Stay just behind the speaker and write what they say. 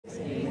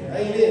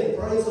Amen.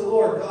 Praise the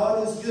Lord.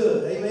 God is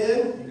good.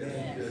 Amen.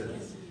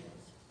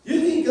 You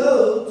can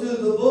go to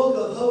the book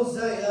of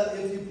Hosea,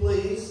 if you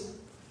please.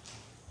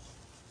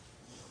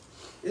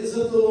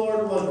 Isn't the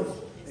Lord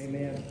wonderful?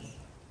 Amen.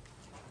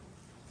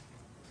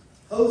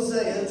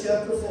 Hosea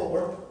chapter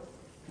 4.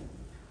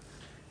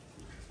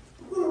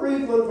 I'm going to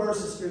read one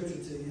verse of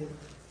Scripture to you.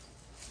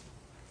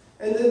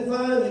 And then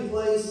finally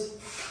place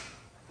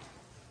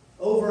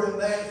over in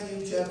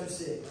Matthew chapter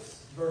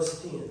 6,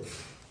 verse 10.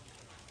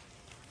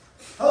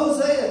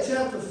 Hosea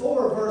chapter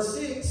 4, verse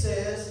 6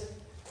 says,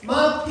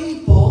 "My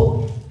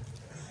people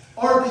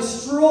are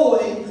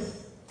destroyed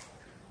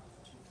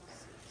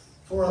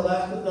for a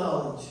lack of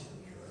knowledge."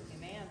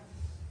 Amen.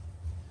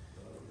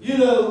 You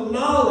know,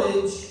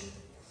 knowledge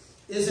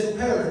is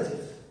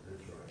imperative.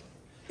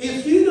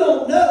 If you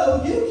don't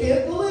know, you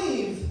can't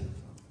believe.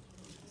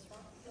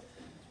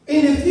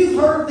 And if you've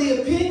heard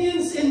the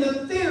opinions and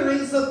the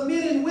theories of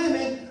men and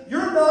women,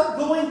 you're not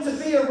going to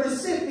be a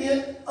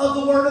recipient of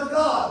the Word of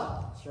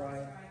God. That's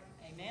right.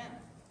 Amen.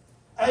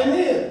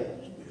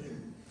 Amen.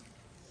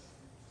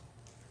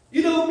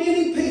 You know,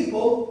 many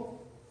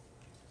people,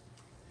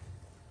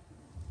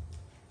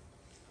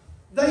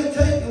 they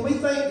take, and we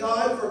thank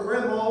God for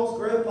grandmas,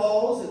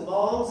 grandpas, and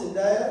moms and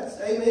dads.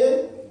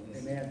 Amen.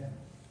 Amen.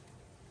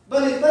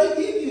 But if they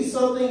give you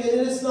something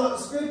and it's not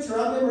Scripture,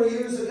 I remember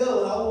years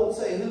ago, and I won't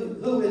say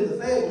who in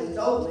the family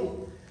told me,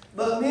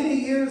 but many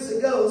years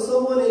ago,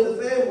 someone in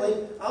the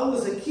family, I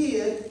was a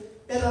kid,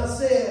 and I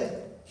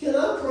said, "Can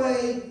I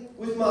pray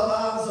with my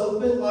eyes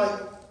open,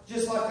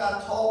 just like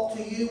I talk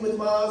to you with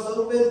my eyes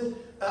open?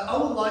 I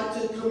would like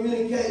to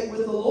communicate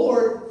with the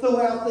Lord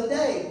throughout the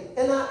day."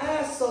 And I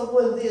asked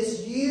someone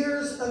this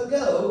years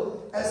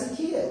ago as a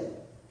kid.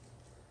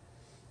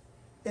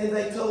 And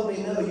they told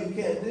me, "No, you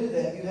can't do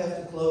that. You have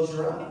to close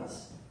your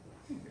eyes."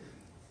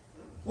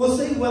 Well,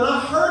 see, when I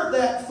heard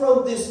that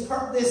from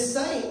this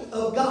saint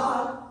of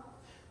God,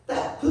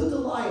 that put the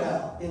light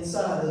out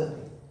inside of me.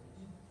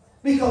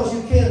 Because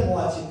you can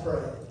watch and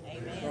pray.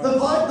 Amen.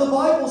 The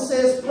Bible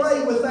says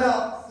pray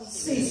without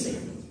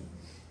ceasing.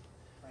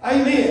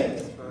 Amen.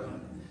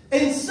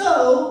 And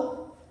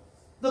so,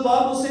 the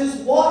Bible says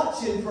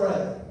watch and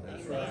pray.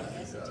 That's right.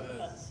 Yes, it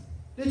does.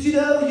 Did you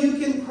know you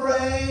can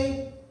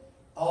pray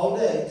all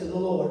day to the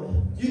Lord?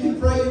 You can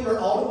pray in your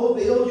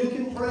automobile. You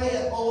can pray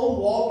at home,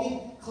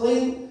 walking,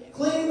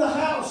 cleaning the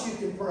house. You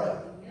can pray.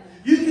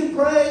 You can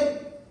pray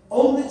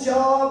on the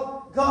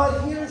job.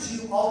 God hears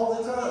you all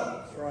the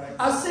time. That's right.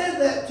 I said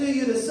that to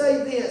you to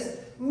say this.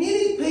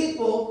 Many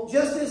people,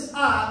 just as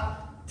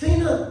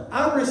Tina,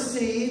 I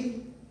received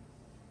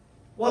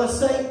what a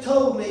saint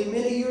told me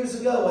many years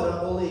ago, and I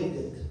believed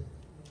it.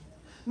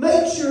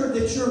 Make sure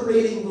that you're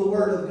reading the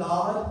Word of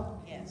God.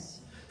 Yes.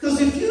 Because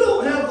if you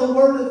don't have the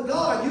Word of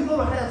God, you're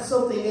going to have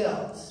something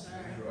else.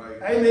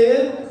 Right.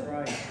 Amen? That's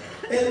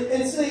right.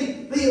 And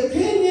see, the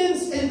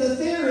opinions and the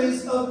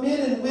theories of men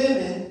and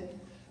women,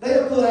 they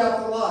are put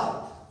out the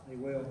light. They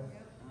will.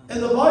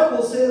 And the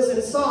Bible says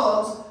in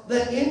Psalms,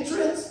 "The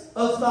entrance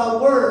of thy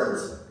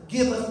words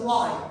giveth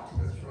light."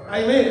 That's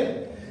right. Amen.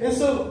 And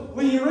so,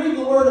 when you read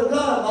the Word of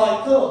God,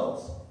 light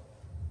comes.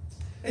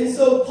 And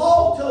so,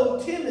 Paul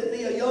told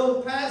Timothy, a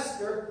young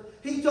pastor,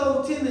 he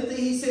told Timothy,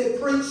 he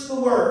said, "Preach the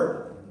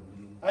Word."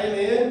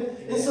 Amen.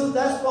 And so,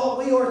 that's what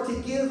we are to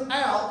give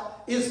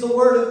out, is the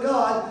Word of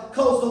God,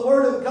 because the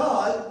Word of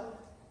God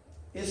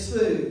is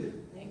food.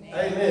 Amen.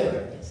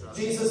 Amen.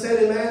 Jesus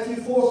said in Matthew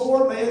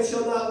 4:4, "Man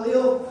shall not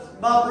live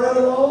by bread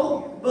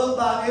alone, but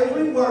by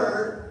every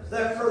word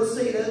that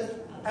proceedeth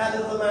out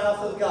of the mouth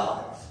of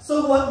God."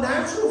 So what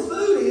natural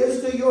food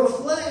is to your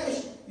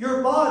flesh,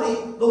 your body,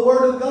 the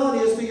Word of God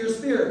is to your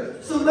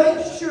spirit. So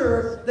make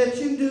sure that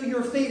you do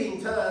your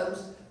feeding times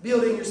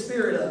building your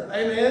spirit up.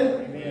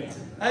 Amen? Amen.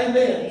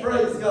 Amen.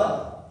 Praise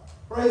God.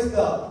 Praise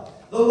God.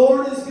 The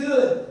Lord is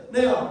good.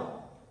 Now,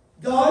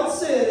 God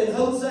said in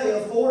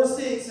Hosea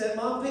 4:6 that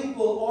my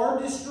people are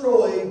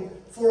destroyed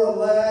for a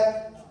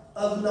lack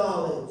of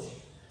knowledge.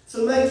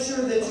 So make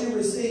sure that you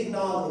receive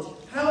knowledge.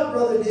 How,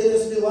 Brother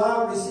Dennis, do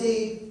I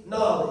receive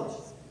knowledge?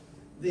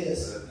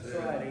 This.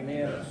 That's right.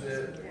 Amen. That's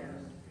it.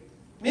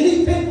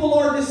 Many people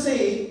are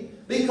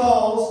deceived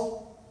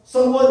because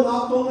someone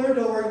knocked on their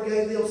door and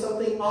gave them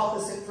something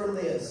opposite from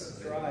this.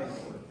 That's right.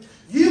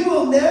 You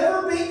will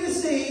never be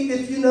deceived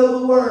if you know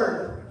the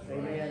Word.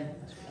 Amen.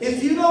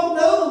 If you don't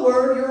know the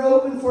Word, you're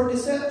open for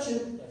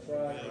deception. That's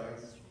right.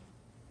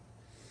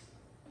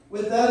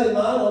 With that in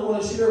mind, I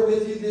want to share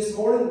with you this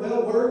morning,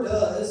 well, where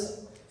does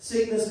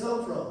sickness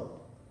come from?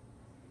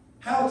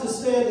 How to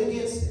stand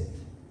against it.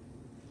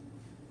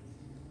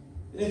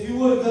 And if you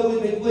would, go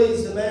with me,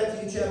 please, to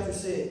Matthew chapter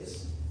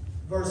 6,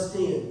 verse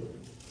 10.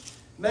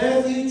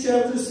 Matthew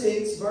chapter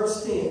 6,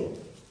 verse 10.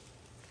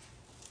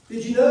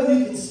 Did you know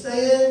you can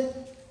stand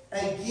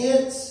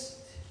against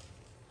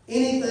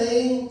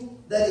anything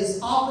that is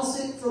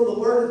opposite from the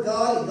Word of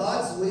God and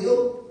God's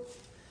will?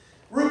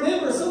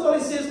 Remember,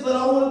 somebody says, "But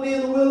I want to be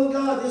in the will of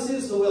God." This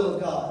is the will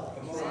of God.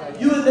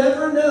 You would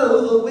never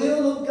know the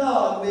will of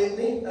God,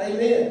 Whitney.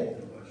 Amen.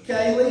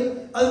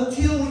 Kaylee,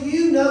 until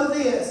you know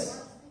this.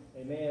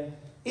 Amen.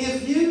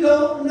 If you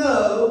don't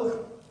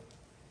know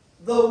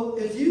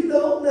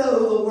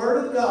the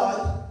Word of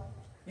God,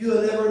 you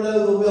will never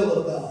know the will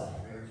of God.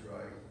 That's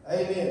right.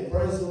 Amen.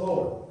 Praise the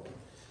Lord.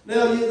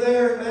 Now you're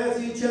there at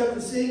Matthew chapter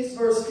 6,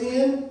 verse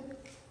 10.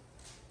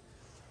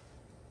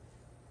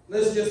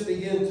 Let's just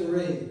begin to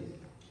read.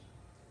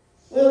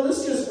 Well,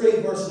 let's just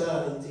read verse 9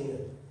 and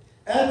 10.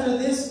 After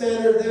this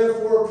manner,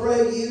 therefore,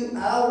 pray you,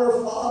 our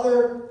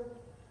Father.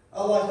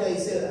 I like how he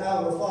said,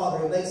 our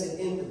Father. It makes it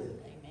intimate.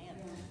 Amen.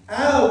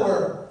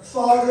 Our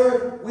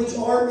Father, which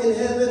art in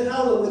heaven,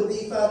 hallowed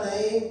be thy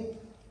name.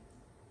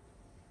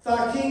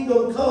 Thy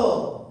kingdom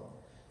come.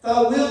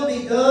 Thy will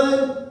be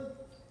done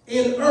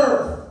in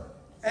earth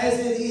as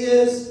it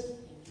is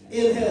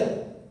in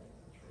heaven.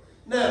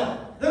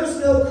 Now, there's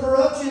no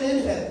corruption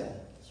in heaven.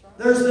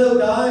 There's no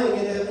dying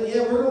in heaven.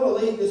 Yeah, we're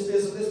going to leave this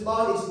physical. This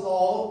body's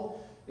flawed.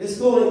 It's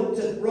going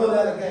to run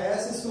out of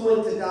gas. It's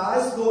going to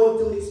die. It's going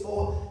to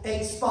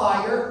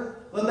expire.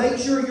 But make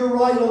sure you're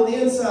right on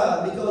the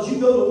inside, because you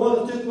go to one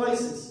of two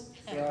places.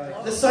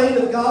 Right. The saint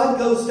of God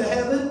goes to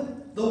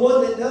heaven. The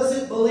one that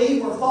doesn't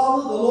believe or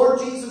follow the Lord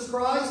Jesus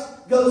Christ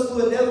goes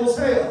to a devil's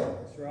hell.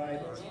 That's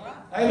right.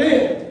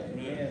 Amen.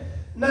 Amen.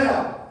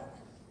 Now,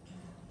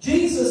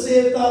 Jesus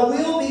said, thy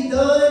will be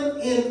done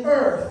in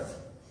earth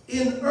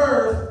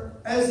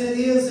as it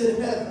is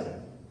in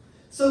heaven.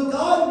 So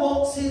God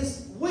wants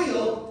his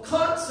will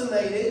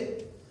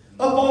consummated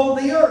upon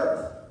the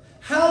earth.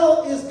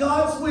 How is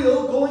God's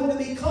will going to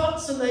be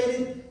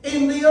consummated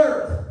in the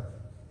earth?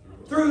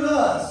 Through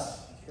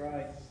us. That's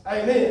right.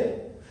 Amen.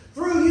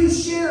 Through you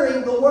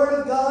sharing the Word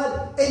of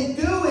God and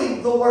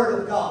doing the Word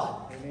of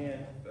God.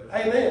 Amen.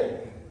 Amen.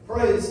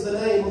 Praise the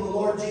name of the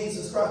Lord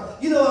Jesus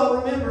Christ. You know,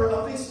 I remember,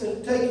 I'm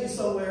fixing to take you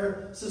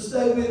somewhere, so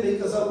stay with me,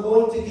 because I'm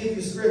going to give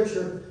you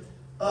scripture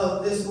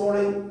this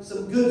morning,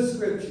 some good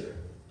scripture.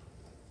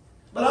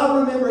 But I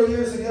remember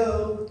years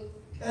ago,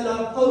 and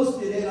I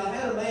posted it, I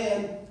had a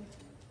man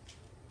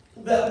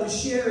that was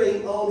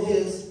sharing on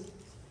his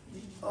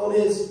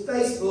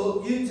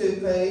Facebook,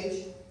 YouTube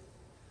page,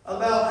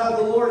 about how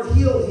the Lord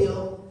healed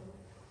him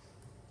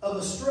of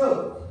a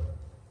stroke.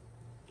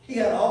 He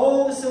had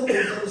all the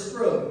symptoms of a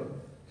stroke.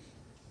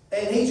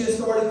 And he just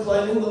started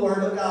claiming the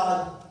Word of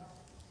God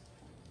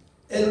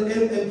and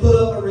put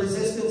up a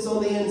resistance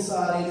on the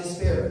inside in his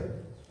spirit.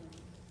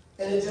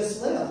 And it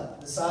just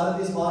left. The side of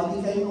his body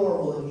became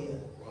normal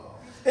again. Wow.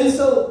 And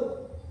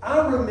so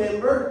I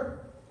remember,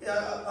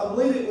 I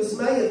believe it was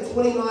May of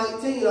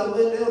 2019, I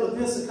went down to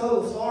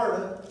Pensacola,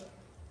 Florida,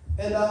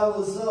 and I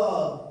was,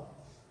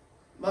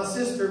 my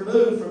sister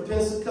moved from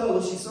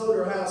Pensacola. She sold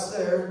her house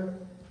there.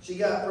 She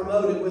got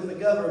promoted with the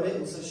government,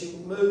 and so she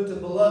moved to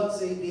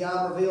Biloxi, the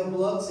Iberville,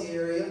 Biloxi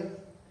area.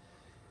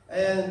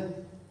 And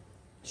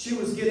she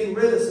was getting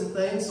rid of some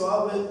things, so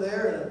I went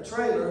there in a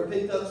trailer and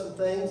picked up some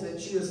things that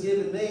she was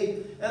giving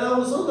me. And I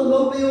was on the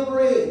Mobile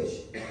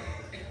Bridge.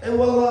 And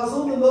while I was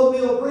on the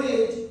Mobile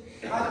Bridge,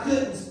 I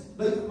couldn't,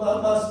 but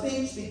my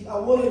speech, I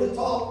wanted to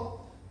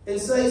talk and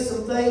say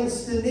some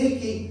things to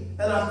Nikki,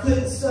 and I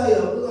couldn't say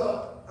them.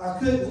 I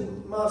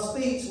couldn't, my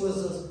speech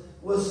was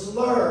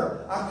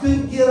slurred. I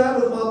couldn't get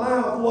out of my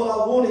mouth what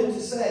I wanted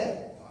to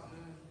say.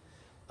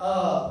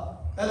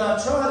 And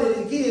I tried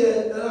it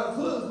again, and I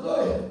couldn't.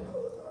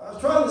 I was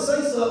trying to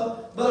say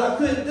something, but I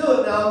couldn't do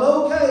it. Now, I'm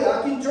okay.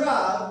 I can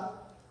drive.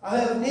 I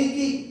have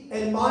Nikki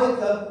and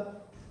Micah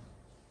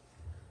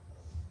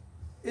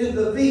in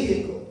the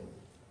vehicle.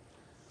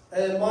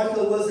 And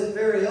Micah wasn't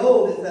very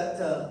old at that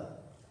time.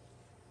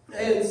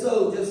 And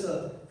so, just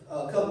a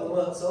couple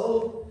months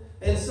old.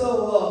 And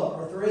so,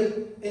 or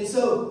 3. And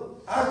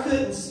so, I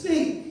couldn't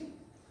speak.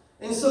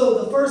 And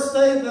so, the first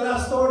thing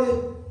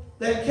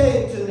that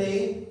came to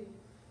me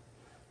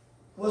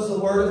was the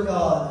Word of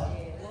God.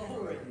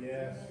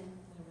 Yes.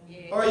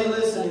 Are you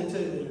listening to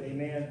me?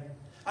 Amen.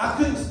 I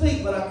couldn't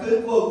speak, but I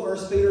could quote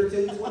 1 Peter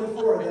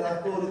 2:24 that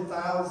I quoted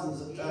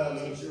thousands of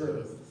times, I'm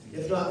sure.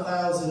 If not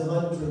thousands,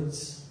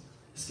 hundreds.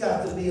 It's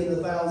got to be in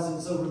the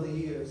thousands over the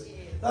years.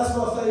 That's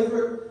my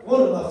favorite,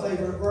 one of my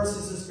favorite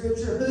verses of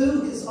Scripture.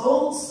 Who his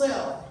own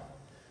self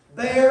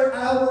bare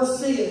our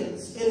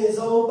sins in his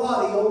own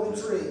body on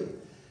the tree,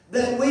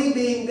 that we,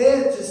 being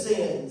dead to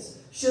sins,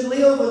 should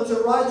live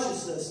unto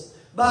righteousness,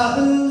 by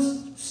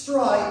whose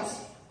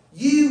stripes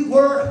you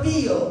were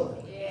healed.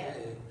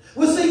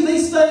 Well, see,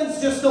 these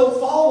things just don't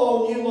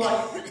fall on you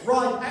like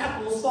ripe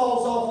apples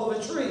falls off of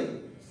a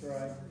tree.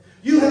 That's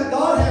right.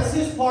 God has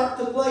his part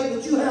to play,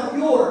 but you have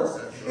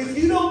yours. If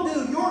you don't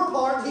do your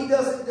part, he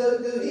doesn't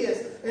do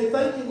his. And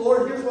thank you,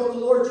 Lord. Here's what the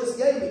Lord just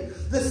gave me.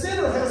 The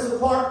sinner has a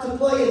part to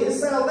play in his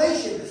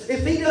salvation.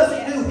 If he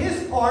doesn't do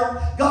his part,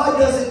 God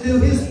doesn't do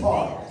his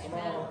part.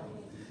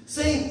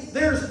 See,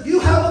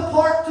 you have a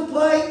part to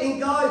play, and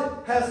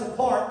God has a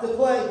part to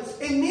play.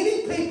 And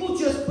many people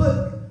just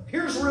put,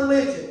 here's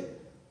religion.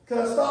 Can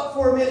I stop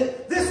for a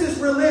minute? This is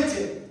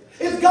religion.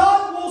 If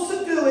God wants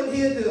to do it,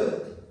 he'll do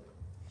it.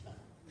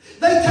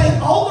 They take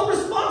all the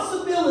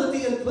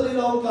responsibility and put it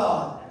on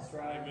God. That's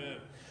right.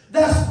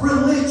 That's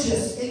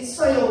religious. It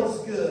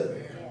sounds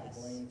good.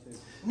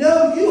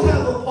 No, you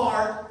have a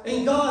part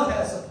and God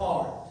has a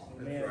part.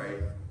 Amen.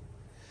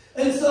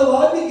 And so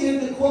I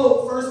began to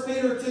quote 1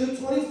 Peter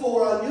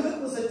 2:24. I knew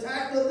it was an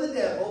attack of the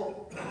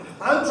devil.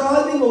 I'm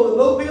driving on the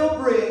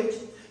Mobile Bridge,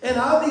 and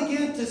I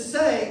begin to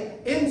say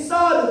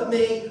inside of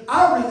me,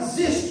 I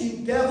resist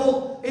you,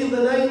 devil, in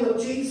the name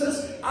of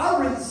Jesus. I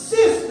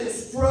resist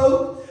this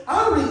stroke.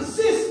 I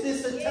resist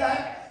this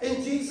attack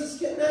in Jesus'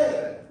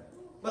 name.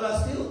 But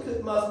I still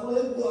couldn't.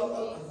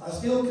 I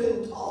still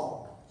couldn't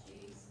talk.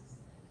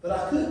 But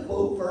I could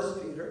quote 1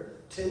 Peter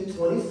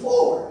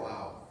 2:24. Wow.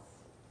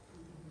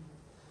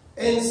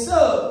 And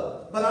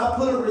so, but I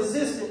put a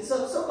resistance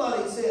up.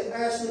 Somebody said,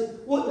 Ashley,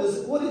 what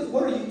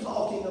are you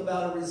talking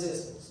about a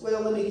resistance?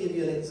 Well, let me give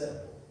you an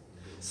example.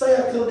 Say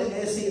I come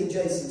to Essie and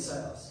Jason's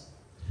house.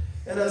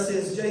 And I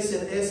says,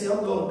 Jason, Essie,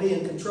 I'm going to be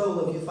in control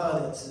of your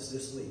finances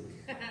this week.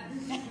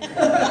 See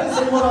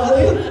what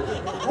I mean?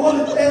 What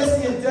did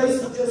Essie and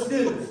Jason just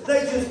do?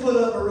 They just put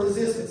up a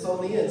resistance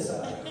on the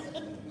inside.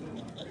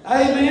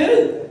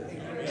 Amen?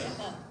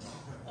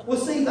 Well,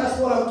 see, that's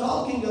what I'm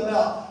talking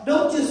about.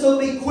 Don't just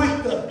be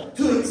quick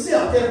to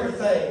accept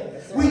everything.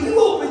 When you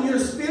open your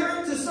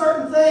spirit to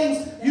certain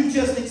things, you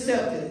just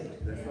accepted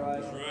it. That's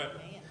right.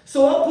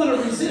 So I put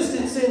a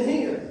resistance in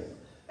here.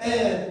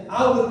 And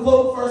I would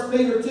quote 1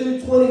 Peter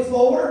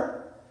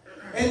 2:24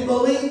 and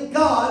believe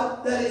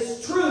God that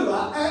it's true.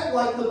 I act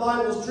like the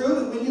Bible's true.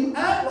 And when you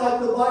act like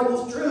the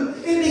Bible's true,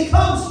 it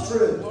becomes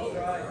true.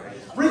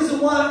 Reason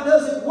why it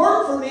doesn't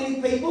work for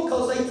many people,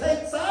 because they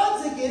take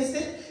sides against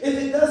it. If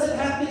it doesn't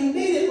happen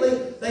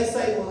immediately, they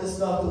say, well, it's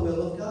not the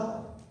will of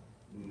God.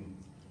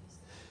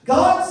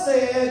 God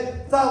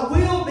said, thy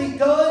will be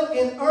done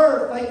in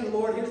earth. Thank you,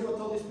 Lord. Here's what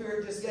the Holy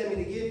Spirit just gave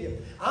me to give you.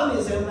 I'm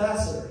His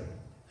ambassador.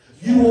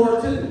 You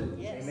are too.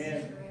 Yes.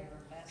 Amen.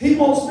 He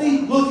wants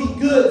me looking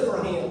good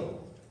for Him.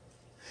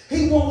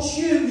 He wants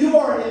you. You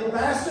are an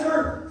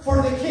ambassador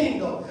for the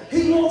kingdom.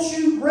 He wants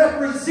you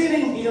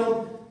representing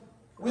Him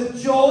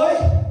with joy,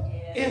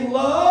 in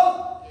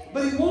love,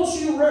 but He wants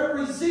you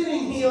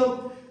representing Him,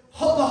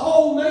 the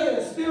whole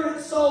man,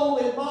 spirit, soul,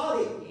 and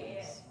body.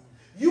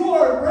 You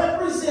are a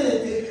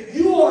representative.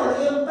 You are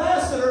an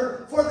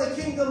ambassador for the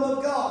kingdom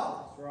of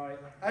God. That's right.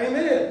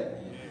 Amen.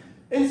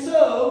 And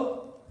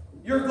so,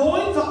 you're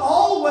going to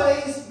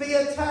always be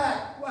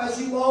attacked as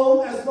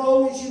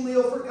long as you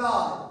live for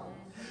God.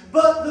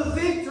 But the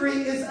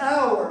victory is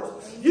ours.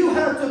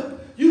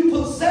 You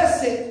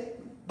possess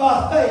it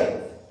by faith.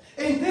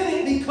 And then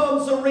it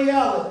becomes a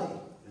reality.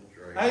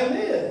 Right.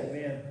 Amen.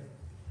 Amen.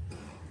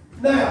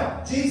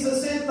 Now,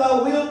 Jesus said, thy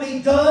will be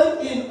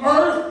done in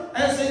earth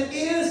as it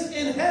is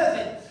in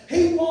heaven.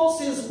 He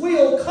wants His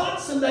will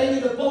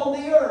consummated upon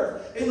the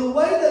earth. And the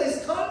way that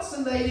is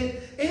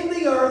consummated in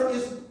the earth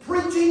is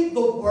preaching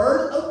the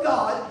Word of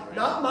God.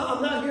 I'm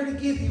not here to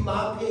give you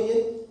my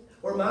opinion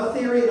or my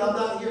theory, and I'm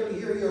not here to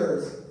hear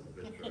yours.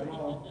 Come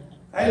on.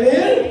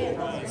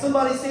 Amen?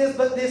 Somebody says,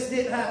 but this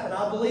didn't happen.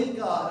 I believe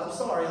God. I'm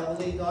sorry, I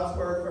believe God's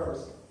Word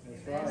first.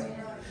 That's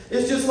right.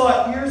 It's just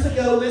like years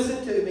ago,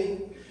 listen to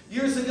me.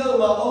 Years ago,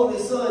 my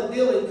oldest son,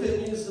 Dylan,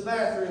 couldn't use the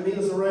bathroom. He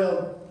was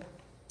around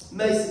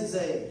Mason's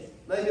age.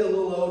 Maybe a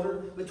little older,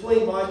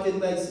 between Mike and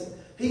Mason.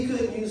 He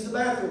couldn't use the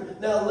bathroom.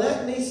 Now,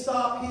 let me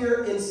stop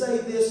here and say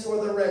this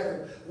for the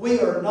record. We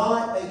are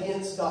not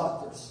against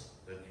doctors.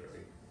 That's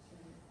right.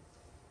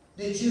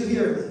 Did you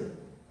hear me?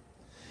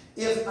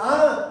 If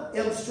I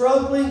am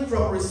struggling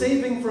from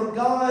receiving from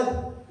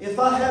God, if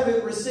I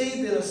haven't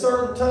received in a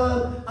certain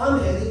time,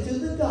 I'm headed to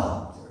the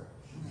doctor.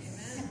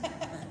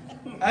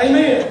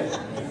 Amen.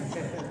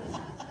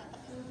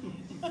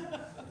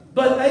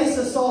 But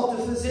Asa sought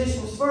the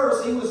physicians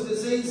first. He was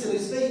diseased in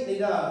his feet and he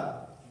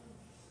died.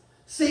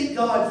 Seek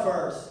God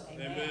first.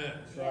 Amen.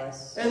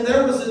 Yes. And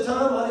there was a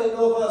time I didn't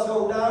know if I was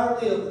going to die or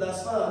live, but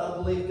that's fine. I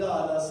believed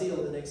God and I was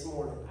healed the next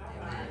morning.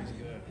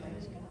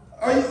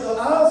 The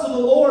eyes of the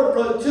Lord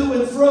run to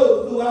and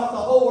fro throughout the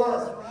whole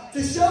earth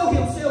to show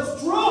Himself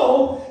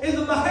strong in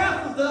the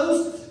behalf of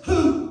those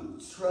who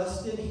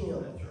trust in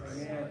Him.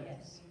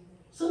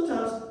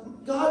 Sometimes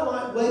God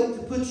might wait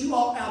to put you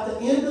all out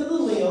the end of the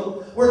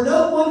limb where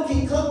no one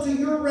can come to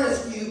your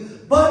rescue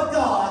but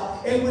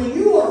God. And when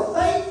you are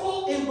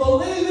faithful in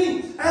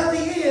believing, at the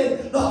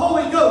end, the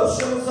Holy Ghost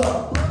shows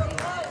up.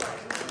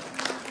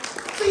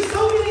 See,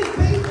 so many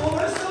people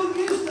are so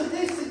used to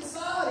this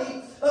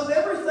society of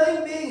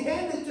everything being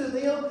handed to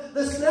them,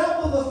 the snap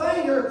of a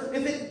finger.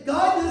 If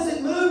God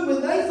doesn't move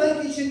when they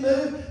think He should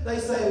move, they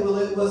say, well,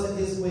 it wasn't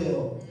His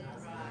will.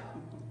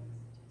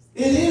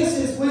 It is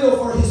His will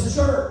for His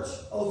church.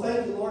 Oh,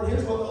 thank you, Lord.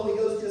 Here's what the Holy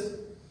Ghost just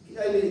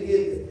gave me to give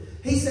you.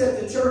 He set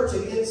the church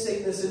against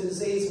sickness and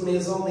disease when He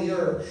was on the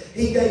earth.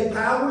 He gave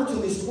power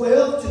to His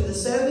 12, to the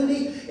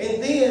 70,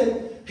 and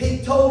then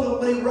He told them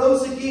when He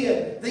rose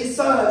again, these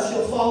signs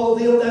shall follow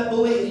them that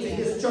believe, to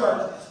His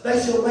church.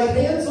 They shall lay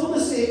hands on the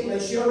sick and they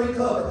shall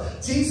recover.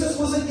 Jesus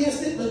was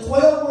against it. The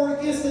 12 were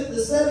against it.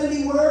 The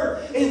 70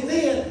 were. And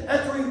then,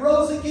 after He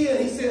rose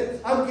again, He said,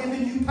 I'm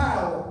giving you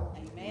power.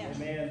 Amen.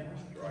 Amen.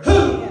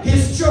 Who?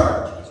 His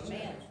church.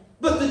 Amen.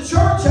 But the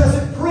church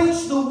hasn't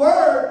preached the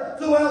word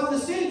throughout the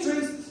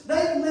centuries.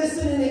 They've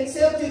listened and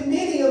accepted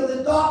many of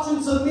the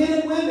doctrines of men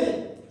and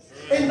women.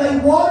 And they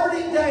watered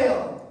it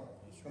down.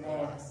 Come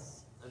on.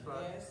 That's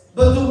right.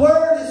 But the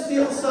word is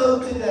still so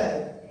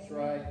today. That's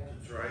right.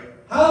 That's right.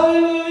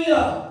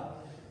 Hallelujah.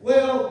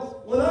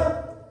 Well, when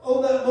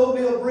on that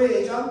Mobile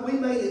Bridge, we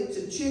made it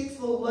to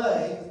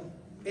Chick-fil-A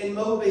in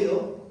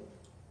Mobile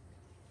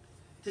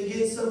to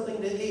get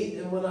something to eat.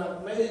 And when I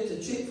made it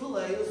to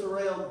Chick-fil-A, it was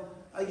around,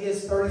 I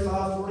guess,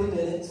 35, 40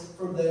 minutes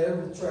from there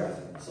with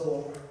traffic.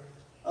 So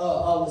I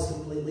was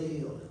completely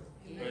healed.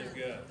 Praise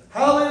God.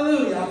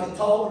 Hallelujah. I could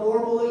talk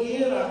normal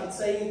again. I could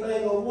say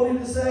anything I wanted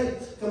to say.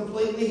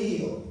 Completely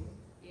healed.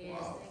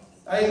 Wow.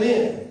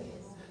 Amen.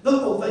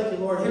 Look, oh, thank you,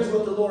 Lord. Here's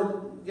what the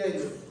Lord gave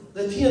me.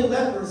 The 10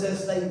 lepers,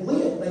 as they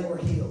went, they were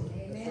healed.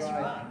 That's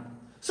right.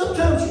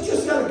 Sometimes you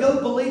just got to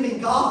go believe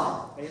in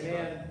God.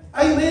 Amen.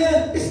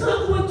 Amen. It's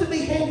not going to be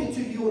handed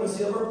to you on a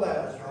silver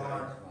platter.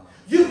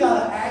 You've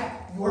got to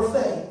act your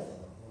faith.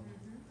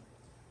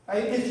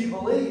 If you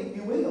believe,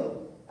 you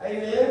will.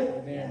 Amen.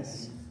 Amen.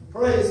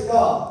 Praise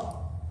God.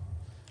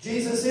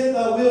 Jesus said,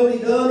 "Thy will be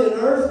done in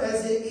earth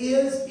as it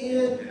is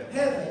in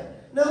heaven."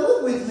 Now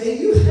look with me.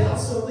 You have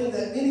something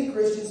that many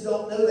Christians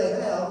don't know they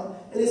have,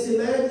 and it's in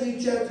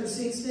Matthew chapter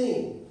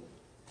 16.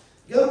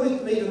 Go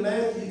with me to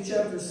Matthew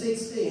chapter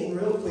 16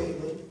 real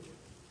quickly.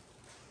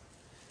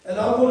 And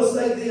I'm going to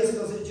say this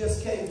because it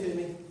just came to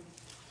me.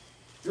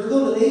 You're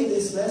going to need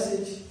this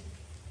message.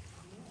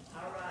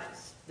 All right.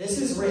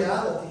 This is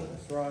reality.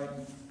 That's right.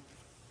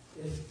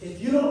 If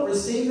you don't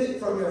receive it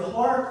from your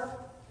heart,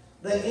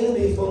 the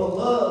enemy is going to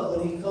love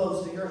when he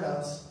comes to your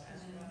house.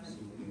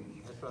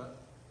 That's right.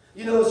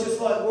 You know, it's just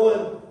like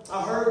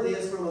I heard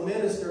this from a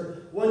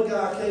minister. One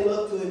guy came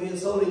up to him, he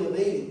was holding a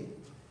meeting.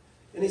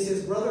 And he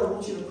says, "Brother, I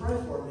want you to pray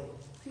for me."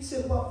 He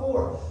said, "What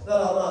for?" "That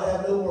I'll not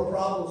have no more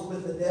problems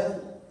with the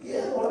devil."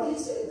 "Yeah, why did he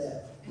say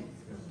that?"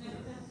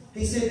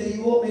 He said, "Do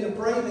you want me to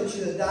pray that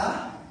you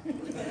die?"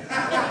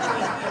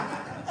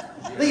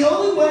 The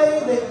only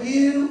way that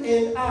you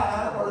and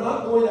I are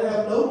not going to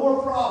have no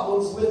more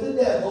problems with the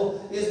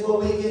devil is when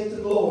we get to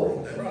glory.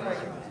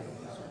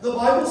 The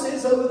Bible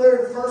says over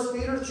there in 1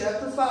 Peter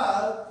chapter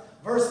 5,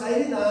 verse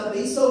 89,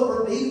 "Be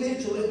sober, be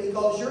vigilant,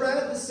 because your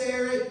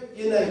adversary,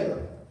 your neighbor."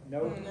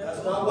 Nope.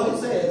 That's not what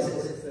it says. That's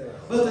what it says.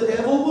 But the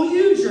devil will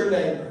use your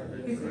neighbor.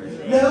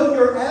 No,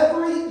 your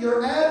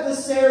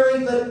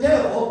adversary, the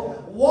devil,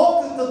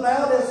 walketh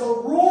about as a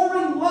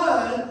roaring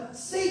lion,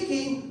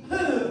 seeking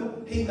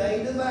whom he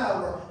may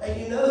devour. And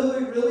you know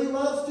who he really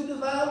loves to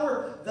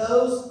devour?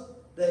 Those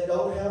that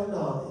don't have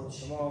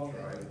knowledge. Come on.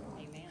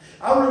 Amen.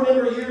 I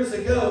remember years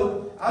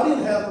ago, I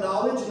didn't have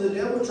knowledge, and the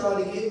devil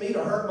tried to get me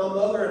to hurt my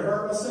mother and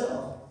hurt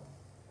myself.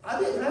 I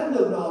didn't have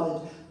no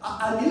knowledge.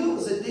 I knew it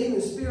was a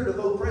demon spirit of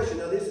oppression.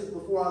 Now, this is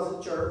before I was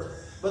in church,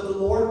 but the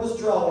Lord was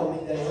drawing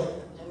me down.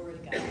 Glory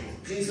to God.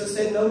 Jesus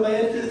said, "No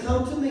man can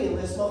come to me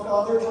unless my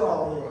Father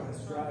draw him."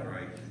 That's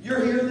right.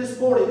 You're here this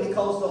morning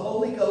because the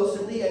Holy Ghost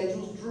and the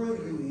angels drew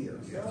you here.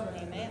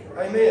 Amen.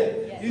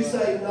 Amen. You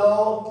say,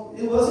 "No,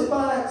 it wasn't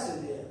by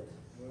accident."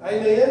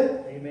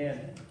 Amen.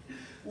 Amen.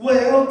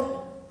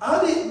 Well,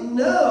 I didn't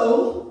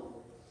know.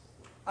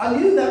 I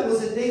knew that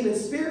was a demon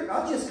spirit.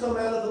 I just come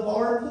out of the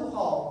bar and pool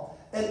hall.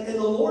 And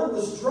the Lord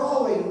was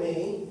drawing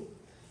me.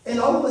 And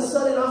all of a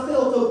sudden I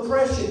felt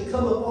oppression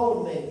come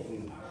upon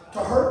me. To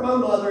hurt my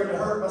mother and to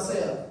hurt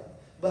myself.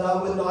 But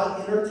I would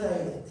not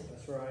entertain it.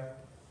 That's right.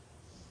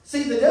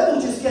 See, the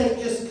devil just can't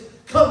just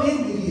come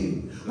into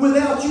you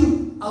without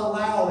you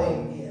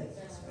allowing it.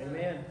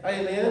 Amen.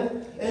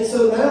 Amen. And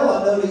so now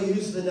I know to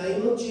use the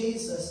name of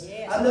Jesus.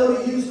 Yes. I know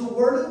to use the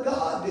Word of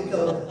God to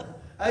go.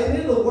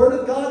 Amen. The Word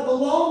of God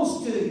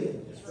belongs to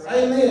you.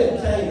 Amen,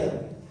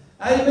 Canaan.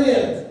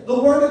 Amen. The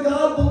Word of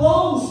God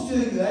belongs to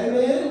you.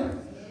 Amen.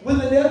 When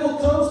the devil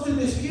comes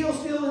to kill,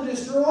 steal, and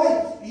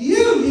destroy,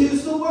 you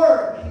use the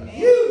Word.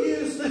 You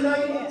use the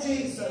name of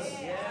Jesus.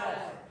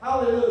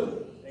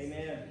 Hallelujah.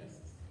 Amen.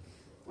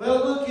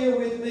 Well, look here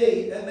with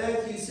me at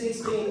Matthew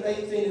 16,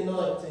 18, and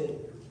 19.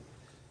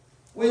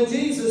 When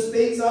Jesus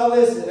speaks, I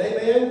listen.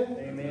 Amen?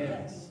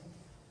 Amen.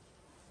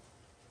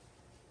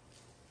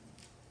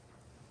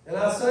 And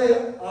I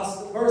say,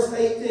 verse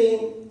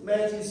 18,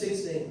 Matthew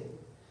 16.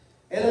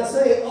 "And I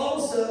say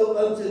also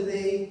unto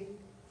thee,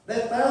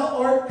 that thou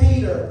art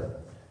Peter,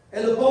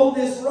 and upon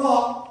this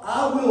rock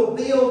I will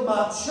build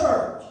my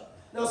church."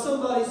 Now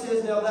somebody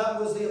says, now that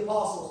was the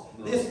apostles.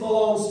 This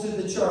belongs to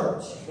the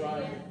church. That's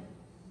right.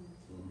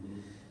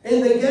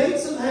 "And the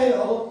gates of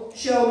hell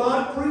shall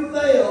not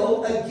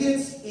prevail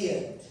against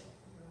it.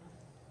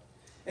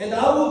 And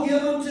I will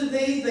give unto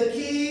thee the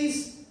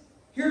keys."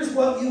 Here's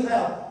what you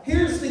have.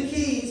 Here's the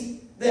keys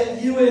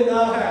that you and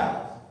I have.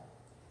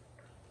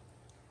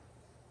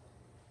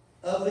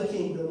 Of the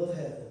kingdom of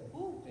heaven.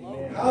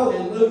 Amen.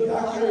 Hallelujah.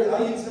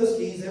 I use those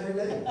keys every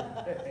day.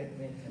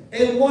 Amen.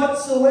 "And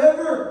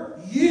whatsoever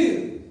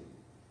you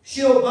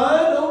shall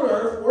bind on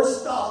earth or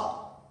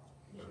stop,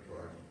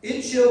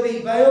 it shall be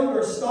bound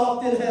or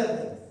stopped in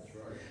heaven.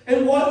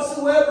 And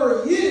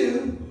whatsoever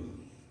you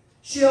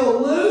shall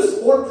loose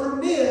or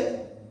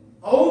permit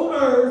on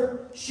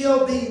earth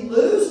shall be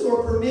loosed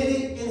or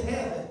permitted in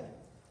heaven.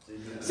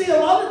 See, a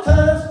lot of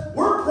times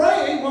we're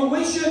praying when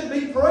we shouldn't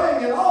be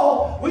praying at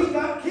all. We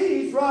got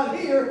keys right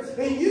here,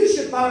 and you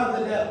should bind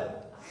the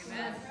devil.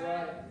 Amen. That's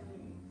right.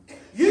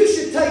 You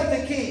should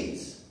take the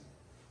keys.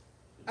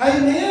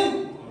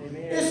 Amen? Amen.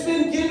 It's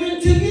been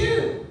given to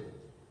you.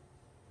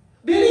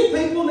 Many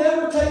people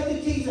never take the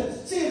keys.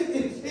 See,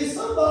 if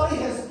somebody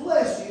has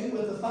blessed you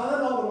with a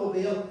fine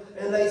automobile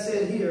and they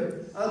said,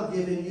 here, I'm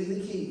giving you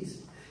the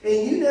keys,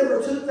 and you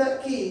never took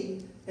that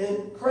key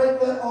and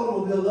cranked that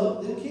automobile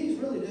up, then keys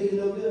really do you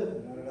no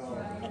good. Not at all.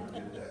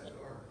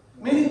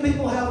 Many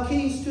people have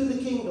keys to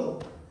the kingdom,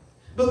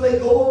 but they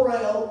go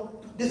around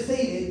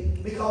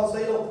defeated because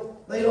they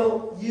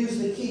don't use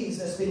the keys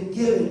that's been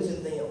given to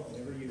them.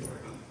 Never use it.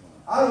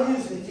 I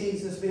use the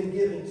keys that's been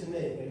given to me.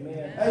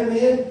 Amen.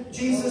 Amen.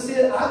 Jesus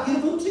said, I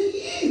give them to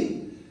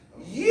you.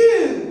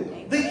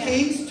 You, the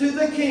keys to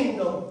the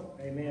kingdom.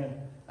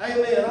 Amen.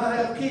 Amen. I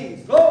have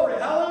keys. Glory.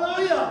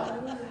 Hallelujah.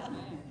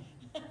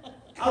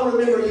 I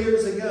remember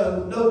years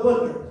ago, no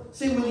wonder.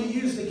 See, when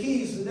you use the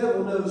keys, the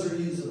devil knows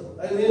you're using them.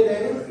 Amen,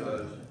 Danny?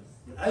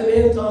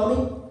 Amen,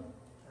 Tommy?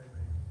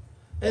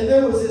 And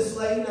there was this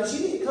lady. Now, she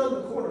didn't come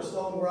to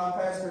Cornerstone where I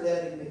pastored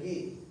at in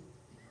McGee.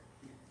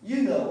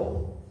 You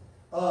know,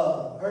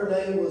 her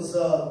name was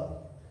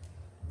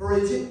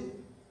Bridget.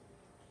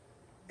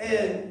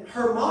 And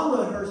her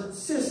mama and her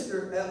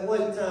sister at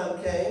one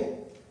time came.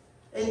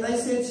 And they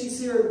said she's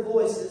hearing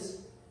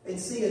voices and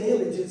seeing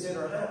images in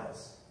her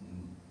house.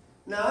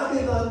 Now, I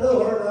did not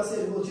know her, and I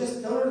said, well,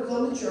 just tell her to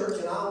come to church,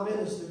 and I'll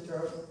minister to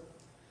her.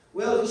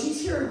 Well,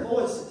 she's hearing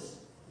voices.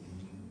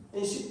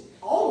 And she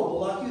audible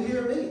like you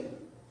hear me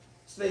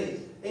speak.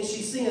 And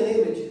she's seeing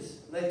images.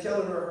 And they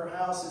telling her her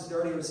house is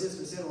dirty. Her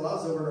sister said, well, I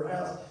was over at her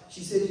house.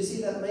 She said, you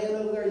see that man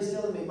over there? He's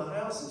telling me my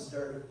house is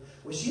dirty.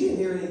 Well, she didn't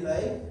hear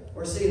anything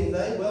or see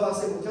anything. Well, I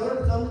said, well, tell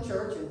her to come to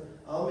church, and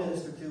I'll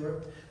minister to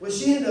her. Well,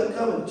 she ended up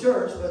coming to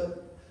church, but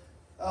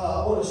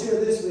I want to share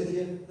this with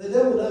you. The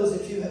devil knows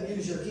if you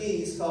use your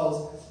keys,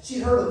 because she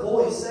heard a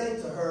voice say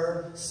to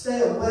her,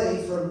 stay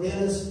away from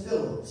Dennis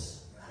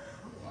Phillips.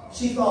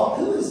 She thought,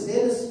 who is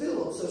Dennis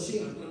Phillips? So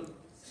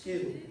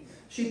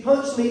she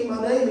punched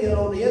my name in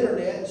on the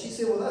internet, and she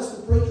said, well, that's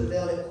the preacher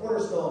down at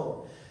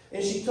Cornerstone.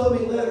 And she told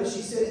me later,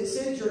 she said, it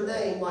said your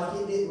name like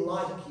it didn't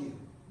like you.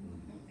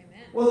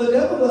 Amen. Well, the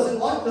devil doesn't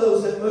like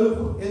those that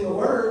move in the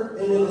Word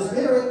and in the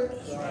Spirit.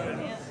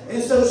 Amen.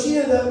 And so she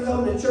ended up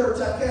coming to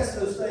church. I cast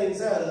those things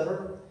out of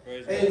her.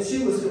 And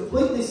she was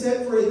completely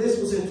set free. This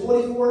was in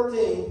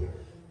 2014.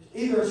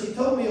 Either she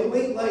told me a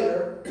week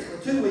later, or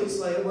 2 weeks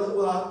later,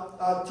 well,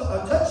 I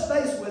touched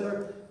base with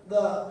her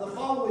the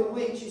following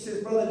week. She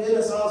says, Brother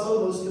Dennis, I was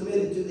almost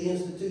committed to the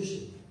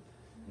institution.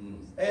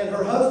 And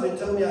her husband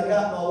told me I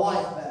got my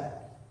wife back.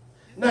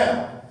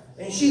 Now,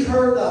 and she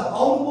heard the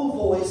audible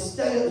voice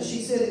stay up, and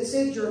she said, it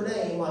said your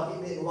name like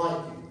it didn't like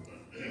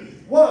you.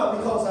 Why?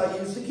 Because I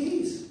used the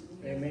keys.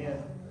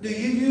 Amen. Do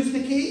you use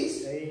the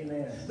keys?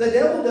 Amen. The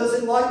devil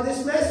doesn't like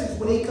this message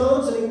when he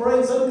comes and he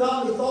brings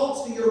ungodly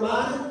thoughts to your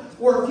mind,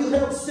 or if you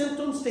have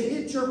symptoms to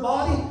hit your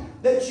body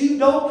that you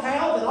don't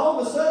have, and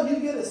all of a sudden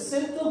you get a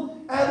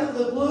symptom out of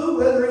the blue,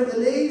 whether in the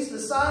knees, the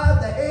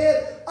side, the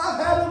head.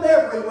 I've had them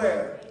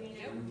everywhere.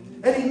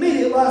 And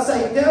immediately I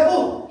say,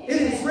 devil,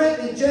 it is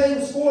written in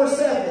James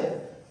 4:7.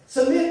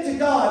 Submit to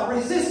God,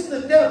 resist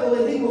the devil,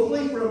 and he will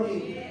flee from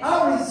you.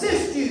 I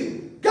resist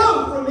you.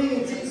 Go from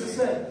me in Jesus'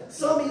 name.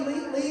 Some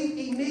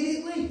leave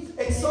immediately,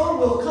 and some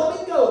will come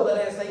and go, but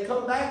as they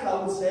come back, I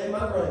will stand my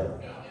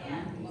ground.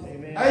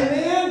 Amen.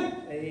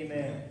 Amen?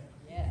 Amen.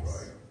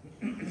 Yes.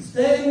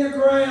 Stand your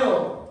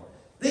ground.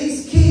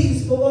 These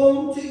keys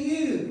belong to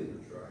you.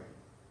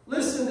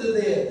 Listen to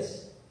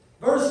this.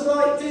 Verse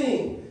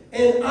 19.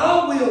 And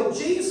I will,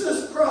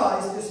 Jesus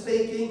Christ is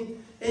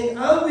speaking, and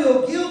I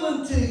will give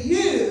unto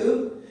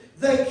you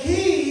the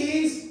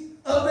keys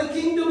of the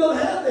kingdom of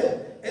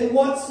heaven. And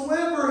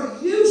whatsoever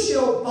you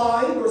shall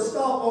bind or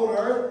stop on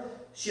earth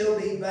shall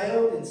be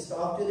bound and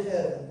stopped in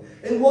heaven.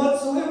 And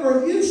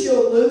whatsoever you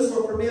shall loose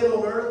or permit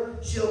on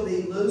earth shall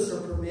be loose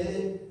or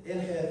permitted in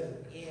heaven.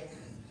 Yes.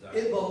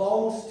 It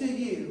belongs to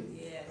you.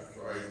 Yes.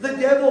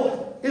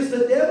 Is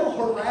the devil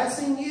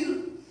harassing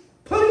you?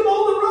 Put him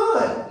on the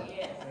run.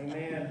 Yes.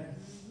 Amen.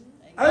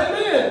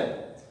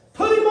 Amen.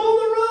 Put him on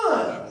the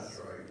run.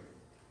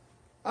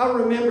 I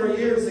remember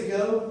years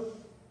ago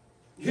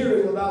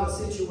hearing about a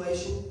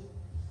situation.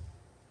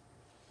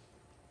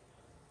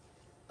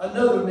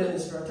 Another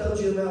minister, I told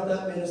you about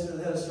that minister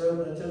that had a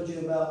stroke, and I told you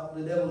about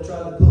the devil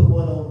trying to put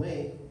one on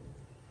me.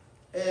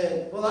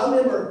 And, well, I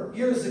remember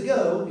years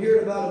ago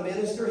hearing about a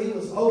minister. He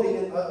was holding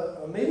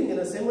a meeting in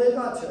Assembly of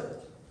God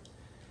Church.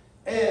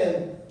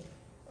 And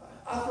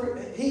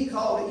he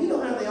called it, you know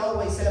how they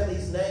always have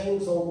these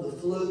names on the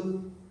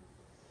flu?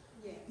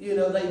 Yeah. You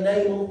know, they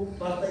name them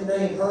like they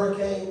name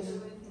hurricanes.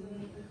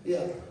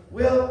 Yeah.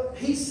 Well,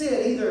 he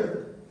said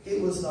either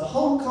it was the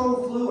Hong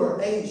Kong flu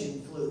or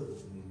Asian flu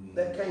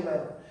that came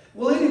out.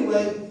 Well,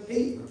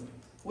 anyway,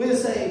 we'll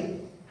say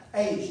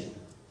Asian.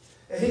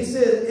 And he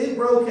said, it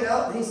broke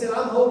out. And he said,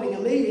 I'm holding a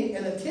meeting,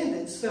 and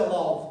attendance fell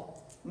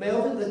off.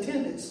 Melvin,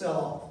 attendance fell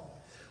off.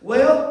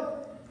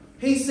 Well,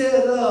 he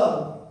said,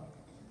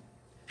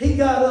 he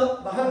got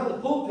up behind the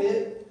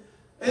pulpit,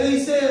 and he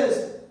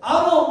says,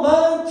 I don't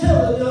mind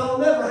telling you I'll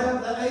never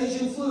have the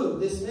Asian flu,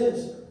 this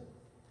minister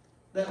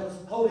that was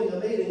holding a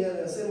meeting at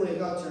the Assembly of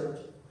God Church.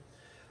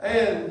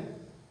 And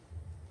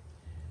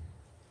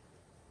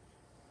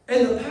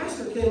the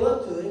pastor came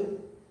up to him,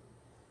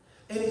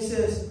 and he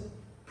says,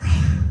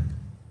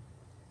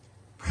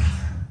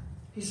 brother,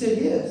 he said,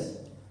 yes,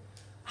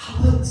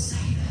 I wouldn't say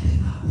that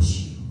if I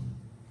was you.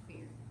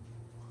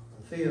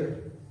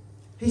 Fear.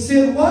 He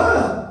said,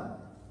 why?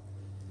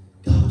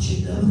 Don't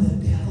you know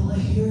the devil will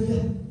hear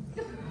you?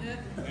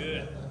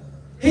 Good.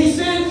 He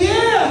said,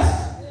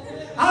 yes.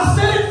 I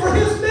said it for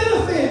his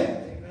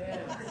benefit.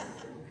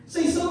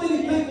 See, so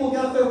many people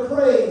got their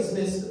praise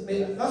missed.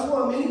 That's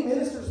why many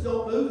ministers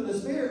don't move in the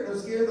Spirit. They're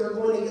scared they're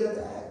going to get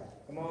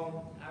attacked. Come on.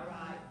 All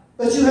right.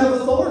 But you have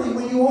authority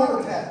when you are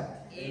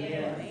attacked.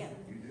 Yeah.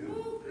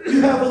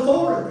 You have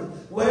authority.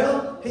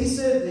 Well, he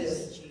said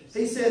this.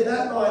 He said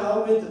that night I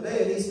went to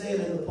bed. He's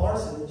staying in the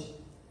parsonage.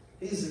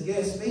 He's a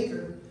guest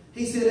speaker.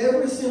 He said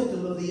every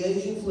symptom of the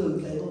Asian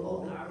flu came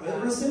upon him.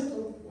 Every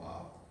symptom.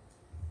 Wow.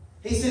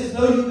 He says,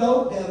 no, you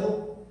don't,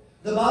 devil.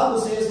 The Bible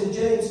says in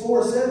James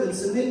 4:7,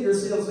 submit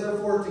yourselves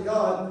therefore to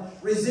God,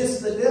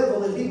 resist the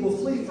devil, and he will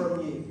flee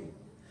from you.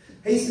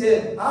 He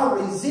said, I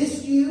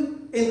resist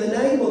you in the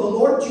name of the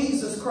Lord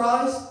Jesus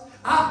Christ.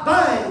 I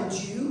bind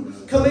you,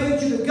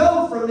 command you to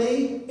go from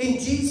me in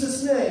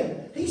Jesus' name.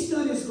 He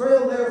stood his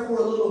ground there for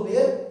a little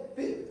bit,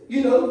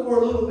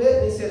 for a little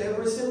bit, and he said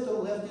every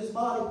symptom left his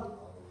body.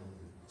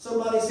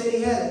 Somebody said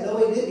he had it. No,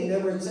 he didn't. He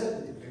never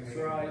accepted it. That's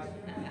right.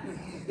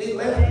 He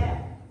left it.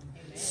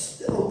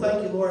 Oh,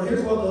 thank you, Lord.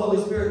 Here's what the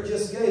Holy Spirit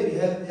just gave you.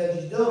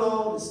 Have you done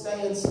all to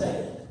stand?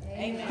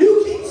 Amen.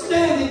 You keep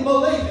standing,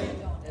 believing.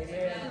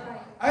 Amen.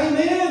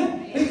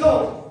 Amen.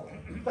 Because,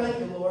 thank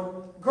you,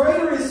 Lord.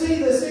 Greater is he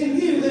that's in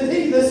you than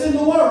he that's in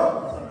the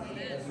world.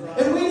 That's right.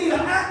 And we need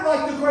to act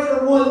like the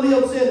greater one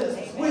lives in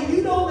us. When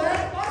you don't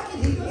act like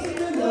it, he doesn't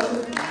do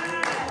nothing.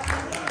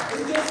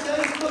 It just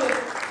stays put.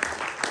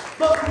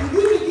 But when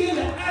you begin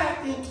to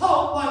act and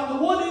talk like the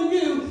one in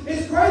you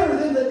is greater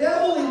than the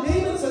devil and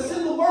demons that's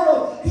in the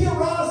world, he'll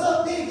rise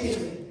up big in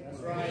you. That's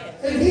right.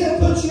 And he'll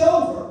put you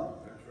over.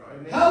 That's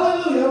right.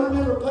 Hallelujah. I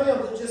remember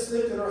Pam that just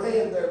lifted her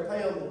hand there,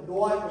 Pam,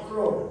 Dwight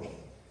McCrory.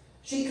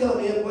 She come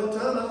in one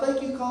time, I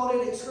think you called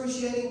it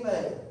excruciating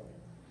pain.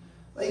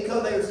 They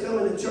was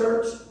coming to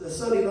church the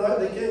Sunday night,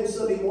 they came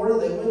Sunday morning,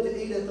 they went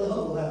to eat at the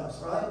Hubble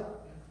House, right?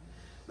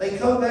 They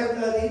come back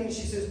that evening,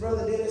 she says,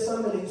 Brother Dennis,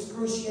 I'm in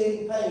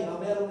excruciating pain. I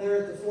met him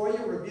there at the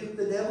foyer, rebuked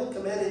the devil,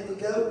 commanded to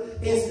go,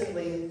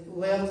 instantly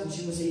left and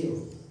she was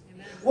healed.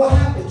 Amen. What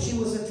happened? She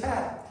was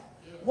attacked.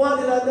 Why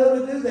did I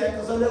know to do that?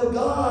 Because I know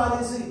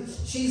God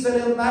she's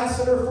an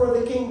ambassador for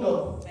the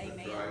kingdom.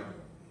 Amen.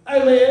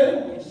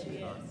 Amen. Yes, she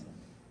is.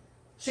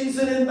 She's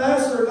an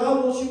ambassador.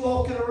 God wants you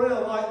walking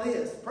around like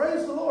this.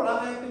 Praise the Lord.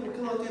 I have people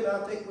come up to you and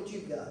I'll take what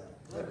you've got.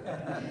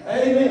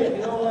 Amen.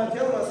 You know what I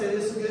tell them? I said,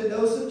 it's a good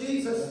dose of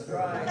Jesus. That's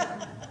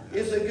right.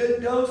 It's a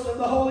good dose of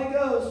the Holy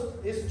Ghost.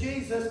 It's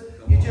Jesus.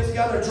 You just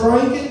got to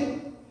drink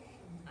it.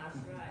 That's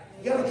right.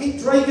 You got to keep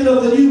drinking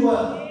of the new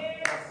wine.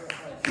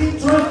 Keep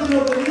drinking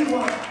of the new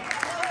wine.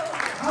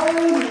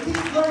 Hallelujah. Keep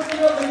drinking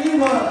of the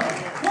new wine.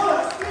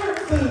 What? Spirit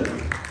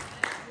food.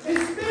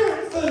 It's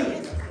spirit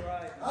food. That's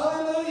right.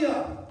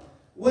 Hallelujah.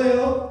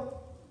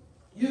 Well,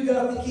 you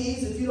got the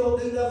keys. If you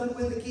don't do nothing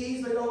with the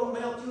keys, they don't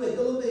amount to a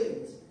hill of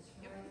beans.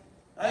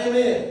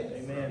 Amen.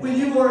 Amen. When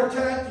you are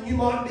attacked, and you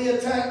might be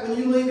attacked when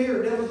you leave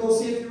here, the devil's going to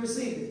see if you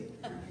receive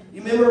it.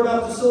 You remember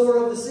about the sower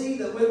of the seed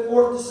that went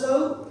forth to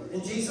sow?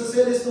 And Jesus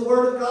said it's the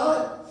word of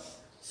God.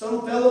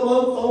 Some fell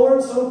among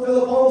thorns, some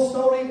fell upon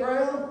stony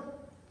ground.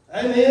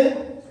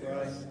 Amen. That's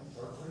right.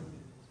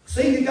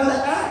 See, you got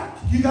to act.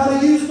 You got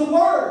to use the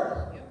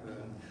word.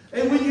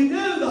 And when you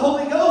do, the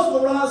Holy Ghost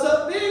will rise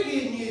up big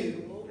in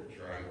you. That's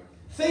right.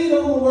 Feed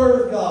on the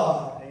word of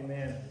God.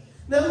 Amen.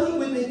 Now look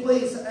with me,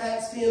 please, to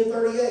Acts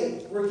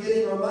 10:38. We're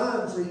getting our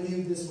minds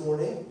renewed this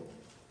morning.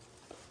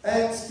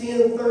 Acts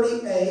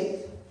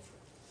 10:38.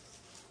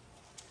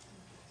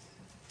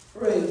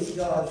 Praise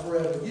God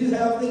forever. You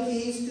have the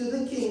keys to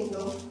the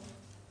kingdom.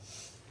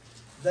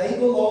 They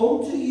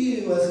belong to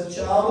you as a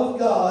child of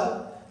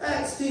God.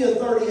 Acts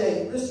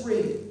 10:38. Let's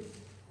read it.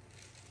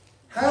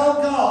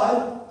 How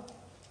God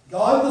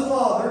the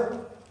Father,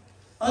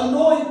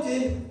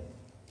 anointed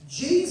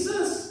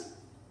Jesus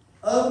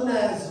of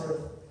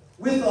Nazareth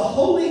with the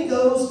Holy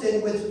Ghost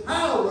and with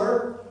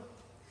power,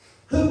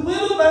 who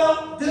went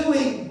about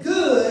doing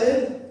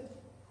good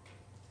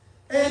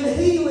and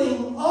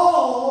healing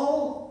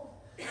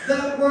all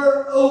that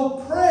were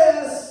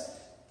oppressed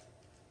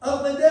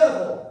of the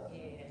devil.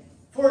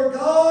 For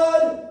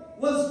God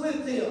was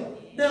with him.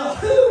 Now,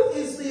 who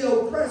is the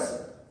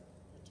oppressor?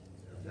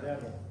 The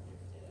devil.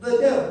 The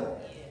devil.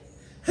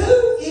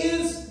 Who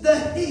is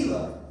the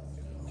healer?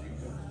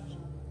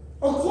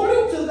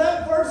 According to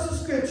that verse of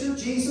Scripture,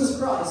 Jesus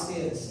Christ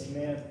is.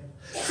 Amen.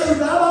 So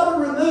that ought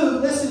to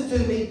remove, listen to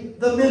me,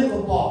 the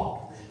mental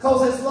block.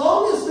 Because as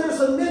long as there's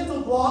a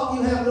mental block,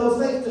 you have no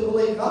faith to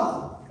believe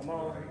God. Come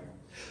on.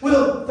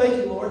 Well, thank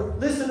you, Lord.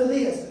 Listen to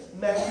this.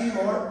 Matthew,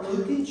 Mark,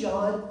 Luke, and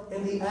John,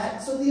 and the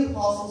Acts of the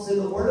Apostles in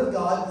the Word of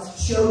God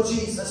show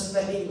Jesus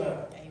the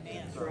healer.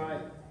 Amen. That's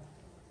right.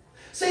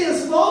 See,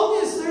 as long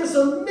as there's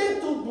a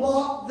mental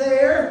block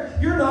there,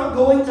 you're not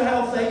going to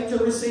have faith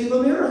to receive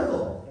a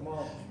miracle. Come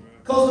on.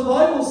 Because the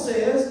Bible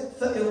says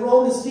in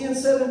Romans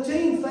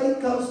 10:17, faith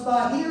comes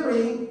by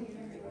hearing,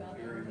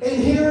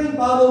 and hearing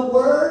by the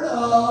Word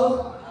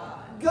of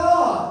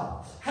God.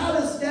 How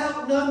does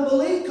doubt and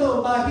unbelief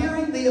come? By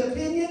hearing the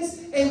opinions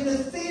and the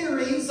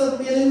theories of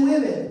men and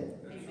women.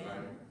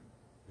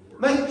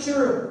 Make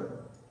sure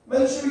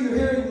you're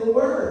hearing the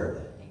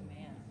Word.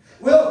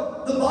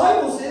 Well, the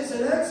Bible says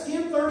in Acts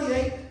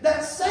 10:38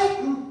 that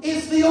Satan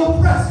is the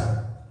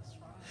oppressor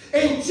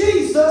and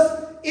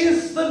Jesus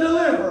is the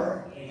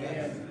deliverer.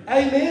 Amen.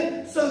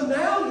 Amen. So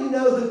now you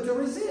know who to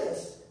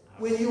resist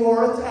when you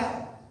are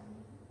attacked.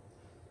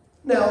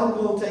 Now I'm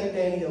going to take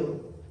Danny over.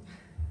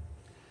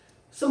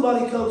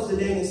 Somebody comes to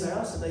Danny's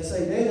house and they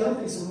say, Danny, I'm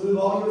fixing to move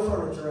all your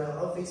furniture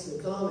out. I'm fixing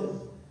to come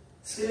and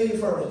steal your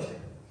furniture.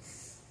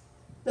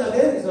 Now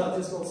Danny's not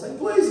just going to say,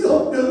 please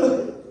don't do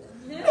it.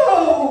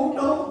 No,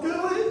 don't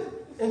do it.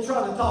 And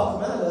try to talk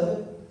him out of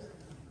it.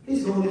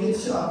 He's going to get the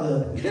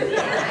shotgun.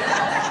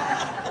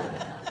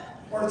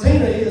 Or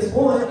Tina is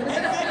one.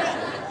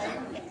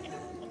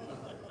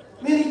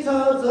 Many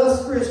times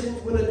us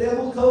Christians, when the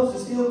devil comes to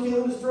steal,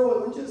 kill, and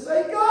destroy, we just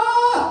say,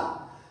 God,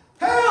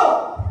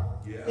 help!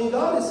 Yeah. And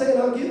God is saying,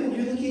 I'm giving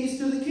you the keys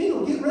to the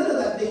kingdom. Get rid of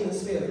that demon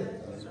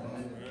spirit.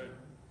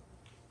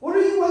 What do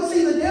you want to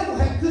see? The devil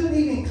couldn't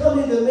even come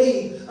into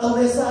me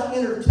unless I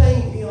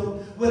entertained him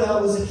when I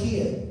was a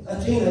kid,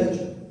 a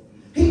teenager.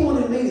 He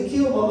wanted me to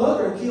kill my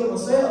mother and kill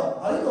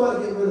myself. I didn't know how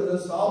to get rid of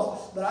those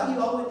thoughts, but I knew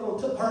I wasn't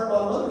going to hurt my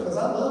mother because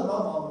I love my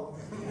mama.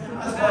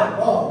 That's my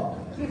mom.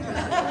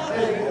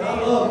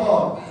 I love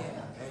mom.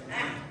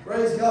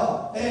 Praise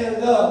God.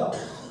 And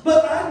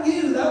but I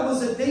knew that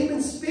was a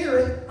demon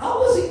spirit.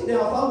 Now,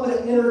 if I would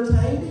have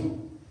entertained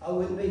him, I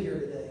wouldn't be here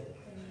today.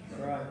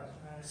 Right.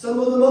 Some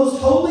of the most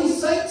holy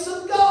saints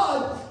of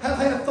God have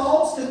had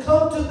thoughts to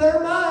come to their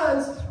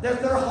minds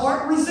that their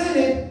heart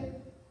resented.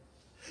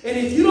 And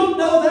if you don't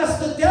know that's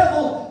the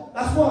devil,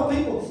 that's why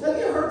people, have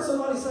you heard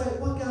somebody say,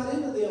 what got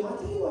into them? I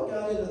tell you what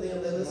got into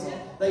them.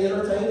 They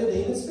entertained a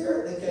demon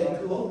spirit that came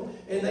to them,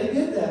 and they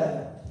did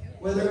that.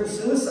 Whether it was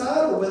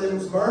suicide, or whether it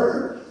was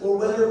murder, or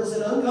whether it was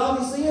an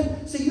ungodly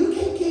sin. See, you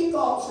can't keep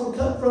thoughts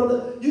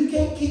you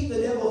can't keep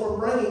the devil from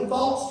bringing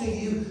thoughts to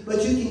you,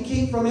 but you can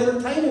keep from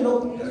entertaining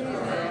them.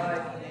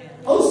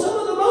 Oh, some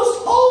of the most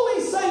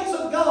holy saints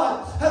of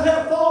God have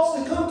had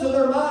thoughts to come to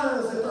their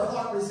minds that their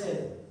heart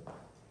resented.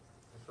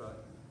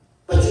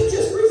 But you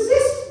just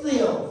resist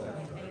them.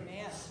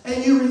 Amen.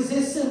 And you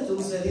resist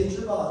symptoms that hit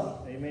your body.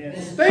 Amen.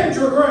 And stand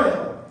your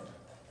ground.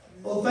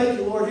 Well, thank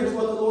you, Lord. Here's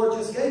what the Lord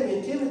just gave me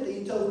in Timothy.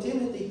 He told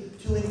Timothy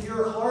to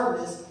endure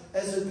hardness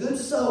as a good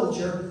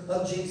soldier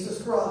of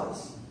Jesus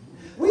Christ.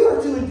 We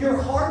are to endure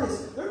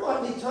hardness. There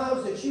might be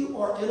times that you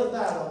are in a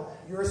battle.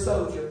 You're a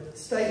soldier.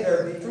 Stay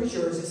there. Victory's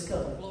yours. It's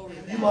coming.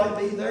 You might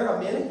be there a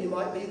minute. You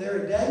might be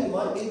there a day. You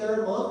might be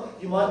there a month.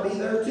 You might be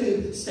there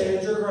 2.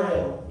 Stand your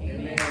ground.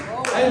 Amen.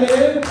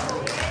 Amen.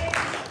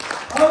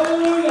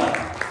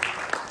 Hallelujah.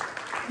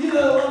 You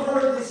know, I've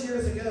heard this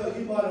years ago.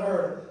 You might have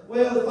heard,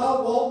 well, if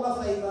I walk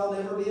by faith, I'll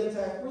never be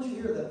attacked. Where'd you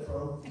hear that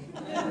from?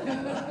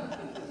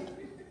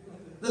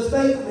 The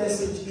faith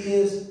message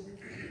is,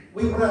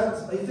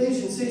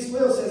 Ephesians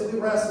 6:12 says, we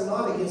wrestle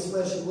not against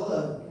flesh and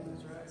blood,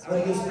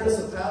 but against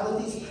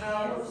principalities,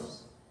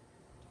 powers.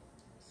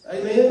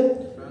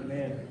 Amen?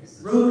 Amen.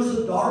 Rulers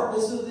of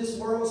darkness of this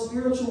world,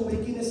 spiritual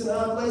wickedness in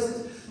high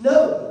places.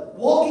 No,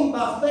 walking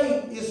by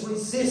faith is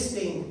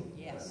resisting.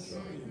 Yes.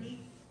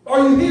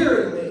 Are you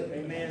hearing me?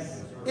 Amen.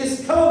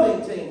 It's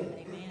coming to you.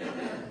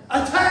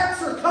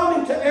 Attacks are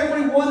coming to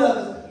every one of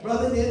us.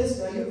 Brother Dennis,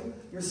 now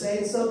you're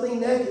saying something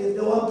negative.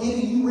 No, I'm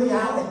giving you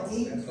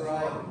reality. That's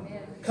right.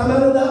 Come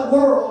out of that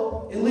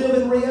world and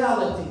live in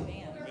reality.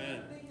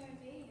 Amen.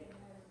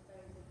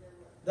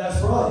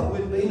 That's right. It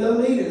wouldn't be no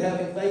need in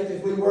having faith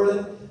if we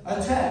weren't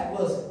attacked,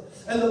 was it?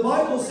 And the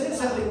Bible says,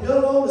 having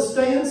done all to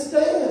stand,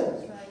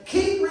 stand.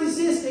 Keep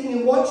resisting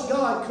and watch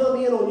God come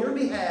in on your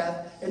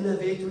behalf, and the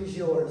victory's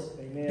yours.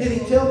 Amen. Did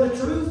he tell the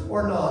truth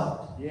or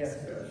not? Yes.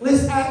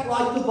 Let's act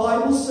like the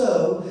Bible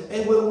so,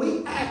 and when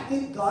we act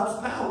it, God's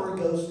power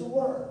goes to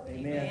work.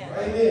 Amen.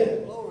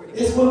 Amen.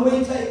 It's when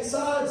we take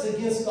sides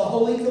against the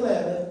holy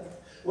commandment.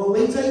 When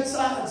we take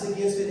sides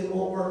against it, it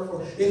won't work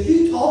for us. If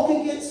you talk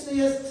against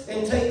this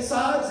and take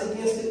sides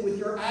against it with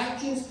your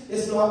actions,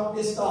 it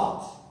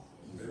stops.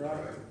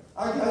 Right.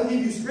 I'll give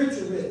you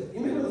scripture with it.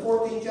 You remember the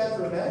 14th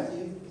chapter of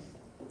Matthew?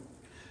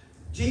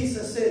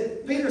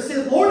 Peter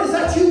said, Lord, is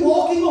that you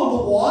walking on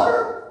the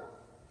water?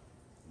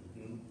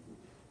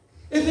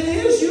 If it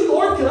is you,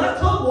 Lord, can I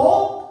come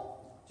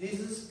walk?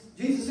 Jesus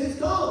says,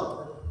 come.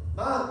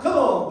 Come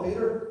on,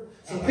 Peter.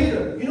 So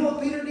Peter, you know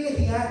what Peter did?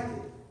 He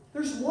acted.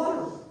 There's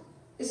water.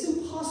 It's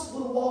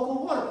impossible to walk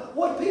on water.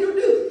 What did Peter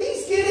do?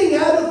 He's getting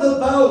out of the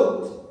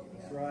boat.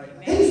 That's right.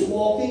 He's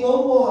walking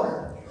on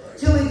water.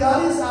 Till he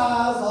got his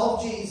eyes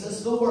off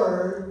Jesus, the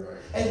Word,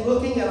 and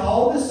looking at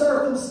all the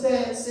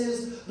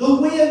circumstances, the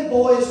wind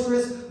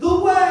boisterous, the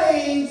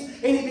waves,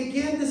 and he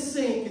began to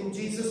sink, and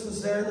Jesus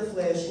was there in the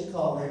flesh and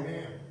called him.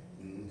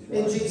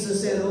 And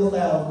Jesus said, "O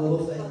thou of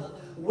little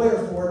faith,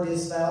 wherefore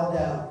didst thou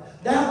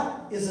doubt?"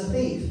 Doubt is a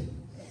thief.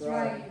 That's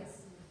right.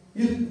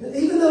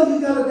 Even though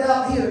you've got a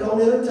doubt here, don't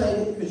entertain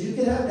it, because you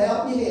can have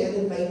doubt in your head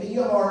and faith in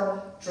your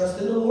heart. Trust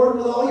in the Lord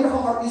with all your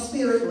heart, your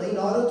spirit, lean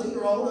not unto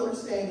your own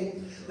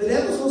understanding. The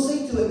devil's going to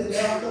see to it that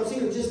doubt comes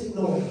here. Just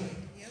ignore it.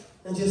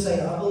 And just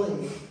say, "I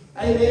believe."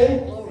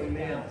 Amen?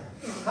 Amen.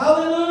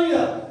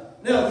 Hallelujah.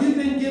 Now, if you've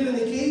been given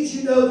the keys,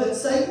 you know that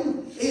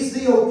Satan is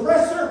the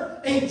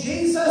oppressor and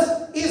Jesus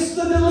is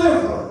the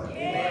deliverer.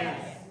 Yes.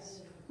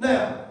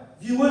 Now,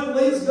 if you would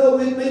please go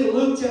with me to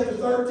Luke chapter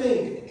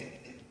 13.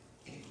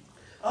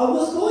 I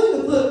was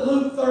going to put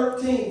Luke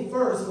 13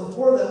 first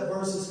before that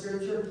verse of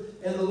Scripture,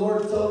 and the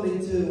Lord told me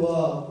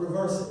to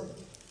reverse it.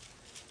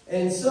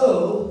 And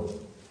so,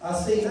 I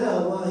see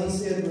now why he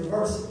said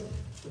reverse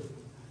it.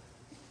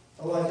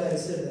 I like how he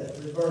said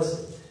that, reverse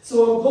it.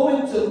 So I'm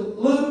going to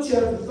Luke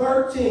chapter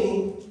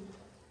 13.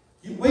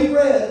 We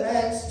read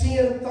Acts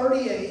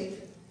 10:38.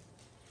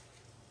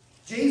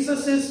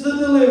 Jesus is the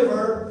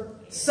deliverer.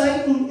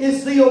 Satan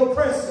is the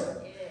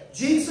oppressor.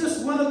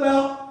 Jesus went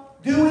about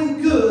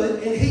doing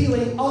good and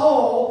healing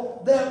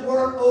all that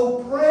were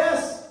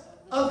oppressed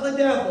of the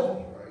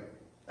devil.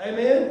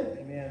 Amen?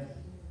 Amen.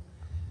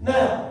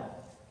 Now,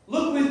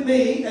 look with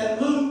me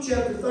at Luke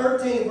chapter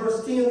 13,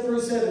 verse 10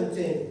 through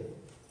 17.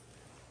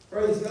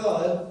 Praise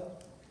God.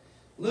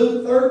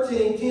 Luke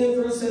 13, 10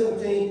 through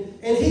 17.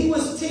 And he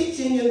was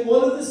teaching in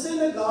one of the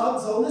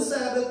synagogues on the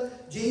Sabbath.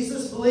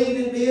 Jesus believed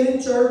in being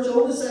in church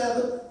on the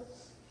Sabbath.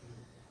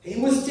 He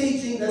was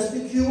teaching. That's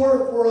the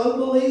cure for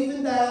unbelief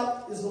and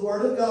doubt, is the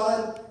Word of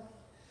God.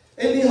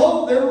 And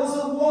behold, there was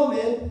a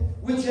woman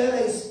which had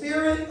a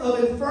spirit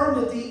of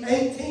infirmity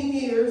 18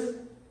 years,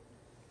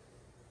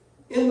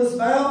 and was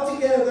bowed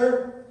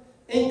together,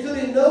 and could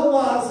in no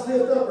wise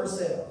lift up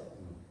herself.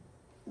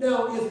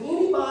 Now, if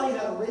anybody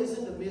had a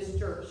reason to miss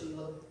church,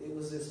 Sheila, it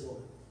was this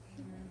woman.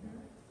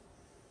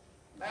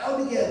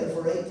 Bowed together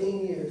for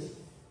 18 years.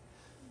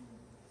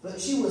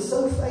 But she was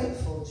so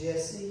faithful,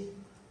 Jesse,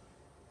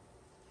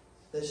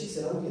 that she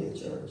said, "I'm getting to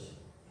church."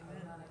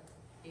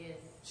 Yes.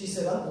 She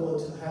said, "I'm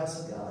going to the house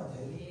of God,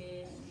 David."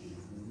 Yes.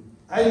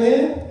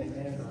 Amen?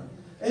 Amen.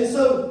 And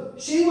so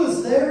she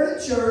was there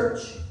at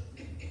church,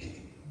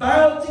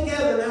 bowed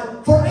together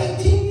now for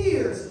 18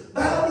 years,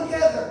 bowed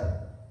together.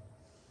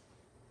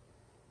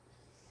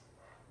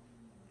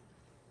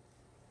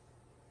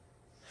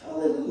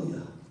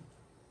 Hallelujah.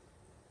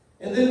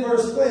 And then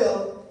verse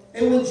 12,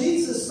 and when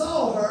Jesus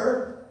saw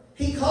her,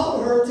 he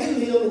called her to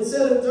him and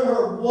said unto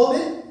her,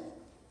 "Woman,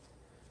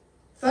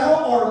 thou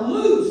art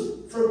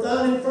loosed from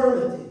thine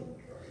infirmity."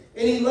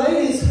 And he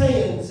laid his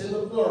hands, in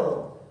the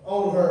plural,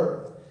 on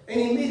her. And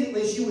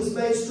immediately she was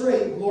made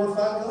straight and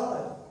glorified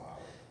God.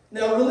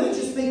 Now,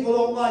 religious people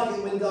don't like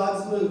it when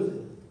God's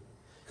moving.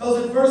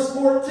 Because in verse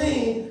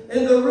 14,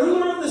 and the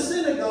ruler of the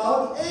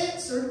synagogue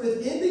answered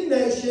with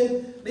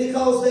indignation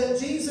because that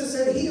Jesus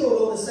had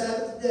healed on the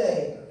Sabbath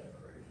day.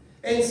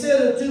 And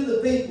said unto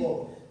the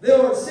people,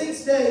 "There are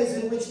 6 days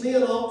in which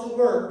men ought to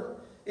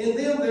work. In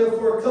them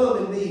therefore come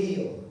and be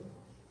healed,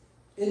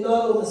 and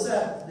not on the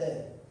Sabbath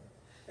day."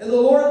 And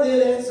the Lord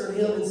then answered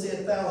him and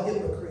said, "Thou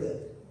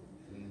hypocrite,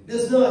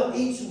 does not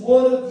each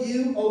one of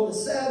you on the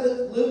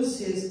Sabbath loose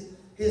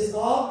his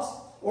ox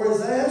or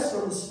his ass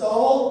from the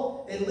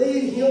stall and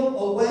lead him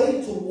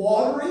away to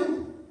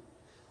watering?"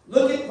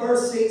 Look at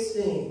verse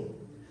 16.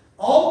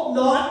 "Ought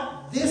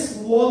not this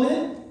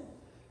woman,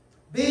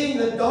 being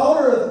the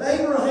daughter of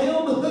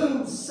Abraham,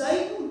 whom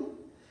Satan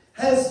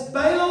has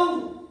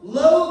bound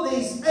lo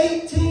these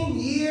 18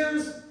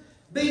 years,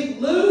 be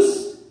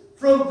loosed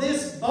from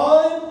this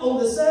bond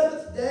on the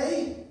Sabbath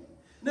day?"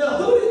 Now,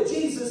 who did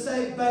Jesus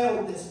say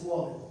bound this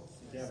woman?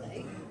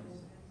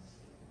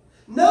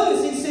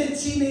 Notice he said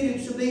she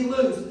needed to be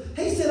loosed.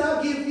 He said,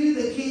 "I'll give you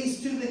the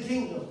keys to the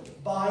kingdom,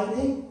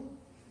 binding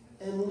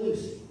and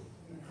loosing."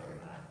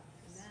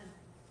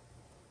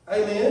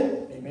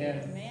 Amen?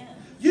 Amen. Amen.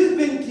 You've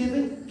been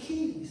given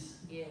keys.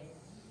 Yes.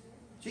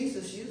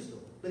 Jesus used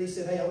them. But he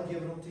said, "Hey, I'm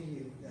giving them to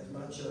you. That's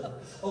my church."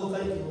 Oh,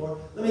 thank you, Lord.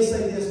 Let me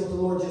say this, what the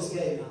Lord just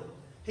gave me.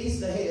 He's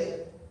the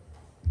head.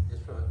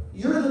 That's right.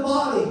 You're the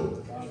body.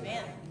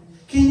 Amen.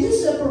 Can you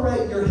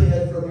separate your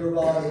head from your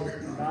body?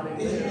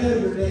 If you do,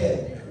 you're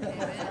dead.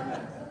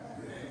 Amen.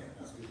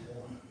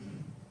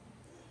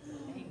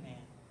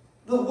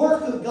 The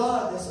work of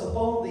God that's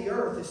upon the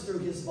earth is through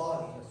his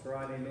body. That's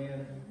right.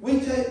 Amen. We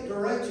take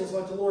directions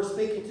like the Lord's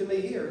speaking to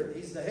me here.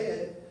 He's the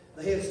head.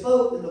 The head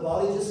spoke and the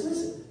body just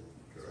listened.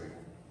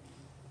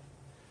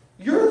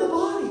 You're the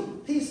body.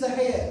 He's the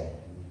head.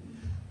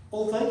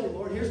 Oh, thank you,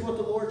 Lord. Here's what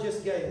the Lord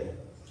just gave me.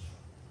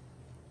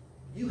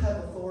 You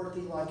have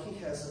authority like he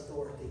has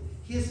authority.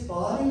 His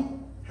body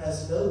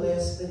has no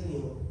less than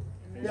him.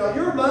 Now,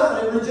 your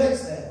mind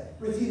rejects that,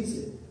 refutes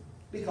it,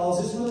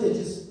 because it's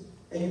religious,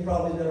 and you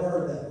probably never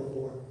heard that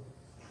before.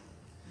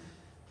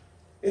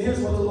 And here's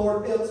what the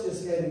Lord else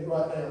just gave me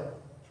right now.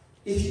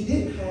 If you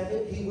didn't have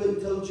it, He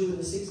wouldn't have told you in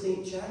the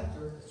 16th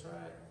chapter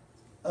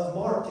of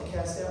Mark to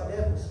cast out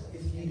devils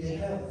if you didn't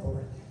have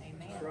authority.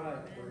 That's right.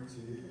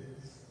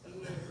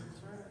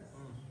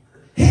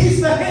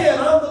 He's the head,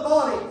 I'm the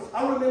body.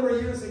 I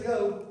remember years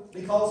ago,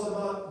 because of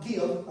my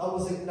gift, I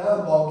was a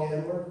 9-ball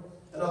gambler,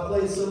 and I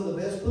played some of the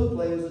best pool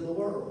players in the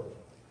world.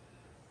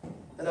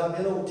 And I've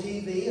been on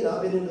TV, and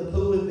I've been in the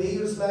Pool and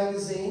Billiards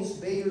magazines,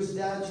 Billiards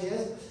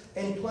Digest,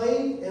 and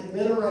played and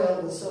been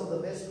around with some of the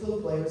best pool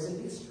players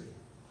in history.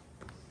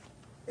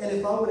 And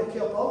if I would have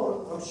kept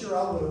on, I'm sure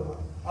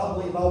I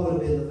believe I would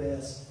have been the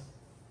best.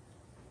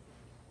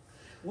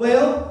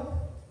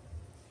 Well,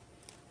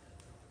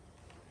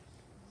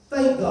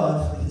 thank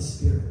God for His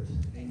Spirit.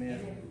 Amen.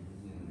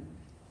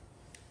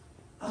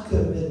 I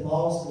could have been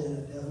lost in a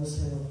devil's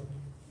hell.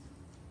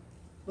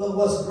 But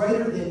what's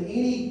greater than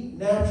any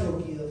natural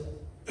gift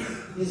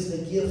is the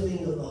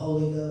gifting of the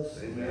Holy Ghost.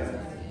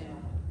 Amen.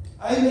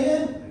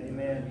 Amen?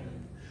 Amen.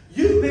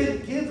 You've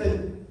been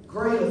given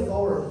great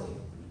authority.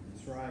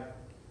 That's right.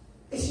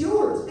 It's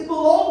yours. It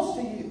belongs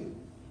to you.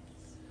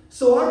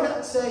 So I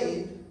got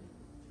saved,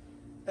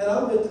 and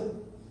I went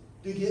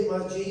to get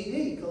my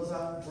GED because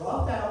I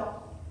dropped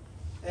out,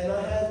 and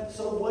I had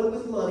someone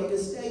with money to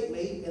stake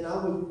me, and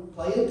I would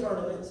play in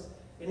tournaments,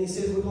 and he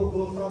says, we're going to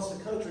go across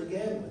the country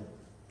gambling.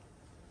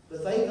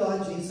 But thank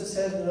God Jesus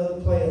had another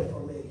plan for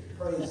me.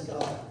 Praise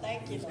God.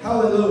 Thank you, Lord.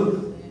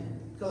 Hallelujah.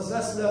 Because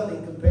that's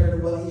nothing compared to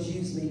what He's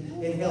used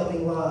me in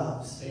helping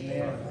lives.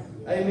 Amen.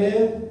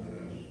 Amen.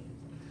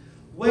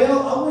 Well,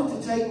 I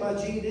went to take my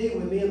GED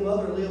when me and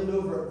Mother lived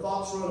over at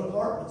Fox Run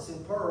Apartments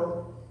in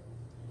Pearl.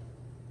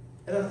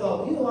 And I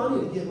thought, I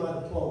need to get my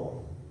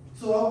diploma.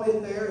 So I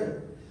went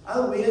there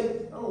and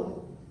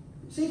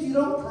see, if you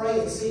don't pray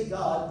and seek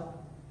God,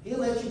 He'll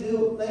let you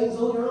do things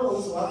on your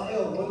own. So I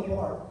failed one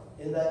part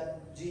in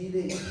that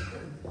GED.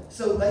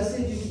 So they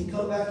said, you can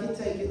come back and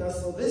take it. And I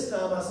said, this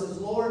time, I says,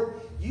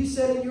 Lord, you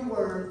said in your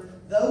word,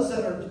 those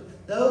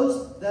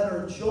that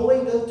are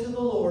joined unto the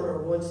Lord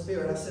are one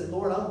spirit. I said,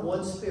 Lord, I'm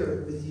one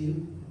spirit with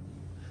you.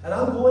 And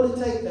I'm going to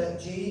take that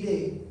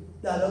GED,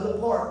 that other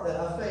part that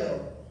I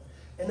failed.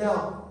 And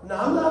now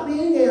I'm not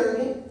being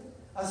arrogant.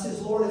 I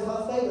says, Lord, if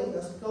I fail it,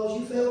 that's because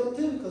you failed it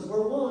too, because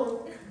we're one.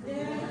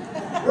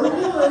 Yeah. We're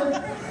one.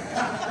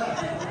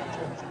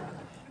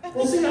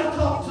 Well, see, I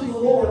talk to the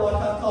Lord like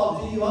I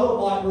talk to you. I don't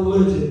like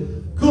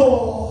religion.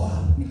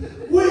 God,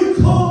 we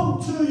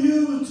come to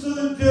you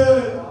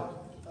today.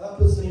 That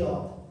puts me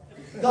off.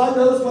 God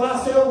knows what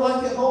I sound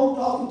like at home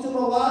talking to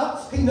my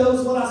wife. He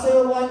knows what I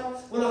sound like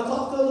when I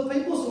talk to other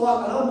people. So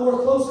I'm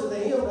more closer to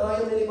Him than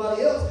I am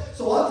anybody else.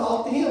 So I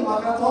talk to Him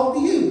like I talk to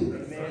you.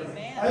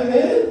 Amen.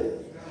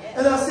 Amen? Yes.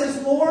 And I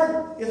says,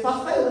 Lord, if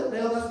I fail it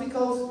now, that's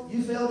because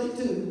you failed it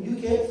too. You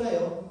can't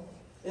fail.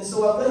 And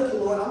so I thank you,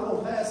 Lord, I'm going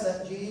to pass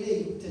that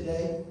GED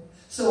today.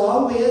 So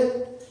I went,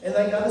 and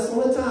they got us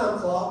on a time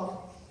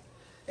clock.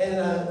 And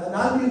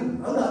I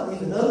knew I'm not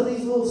leaving none of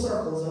these little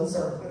circles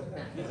uncircled.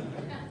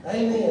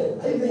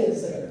 Amen. Amen,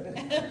 Sarah.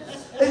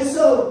 And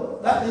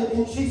so,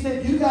 and she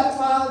said, you got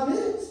 5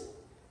 minutes.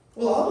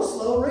 Well, I'm a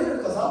slow reader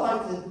because I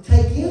like to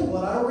take in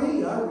what I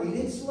read. I read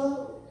it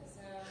slow.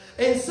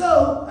 And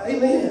so,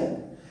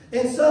 amen.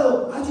 And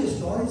so, I just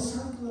started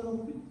circling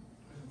them.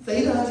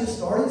 Theta, I just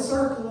started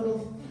circling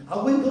them. I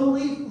wasn't going to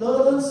leave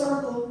none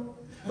uncircled.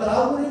 But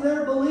I went in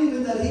there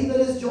believing that he that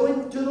is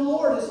joined to the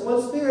Lord is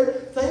one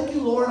spirit. Thank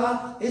you, Lord.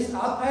 I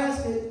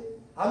passed it.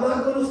 I'm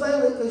not going to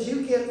fail it because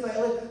you can't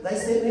fail it. They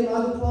sent me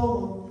my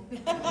diploma.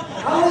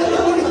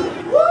 Hallelujah.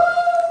 Woo!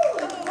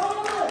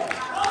 Glory.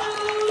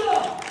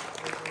 Hallelujah.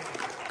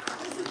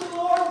 This is the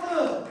Lord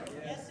good.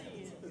 Yes,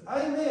 He is.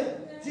 Amen.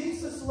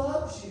 Jesus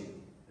loves you.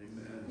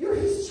 Amen. You're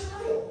His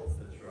child.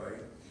 That's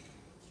right.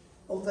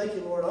 Oh, thank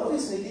you, Lord. I'll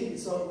just give you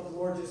something the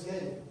Lord just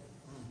gave me.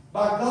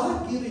 By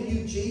God giving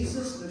you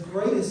Jesus, the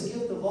greatest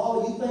gift of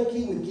all, you think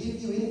He would give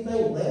you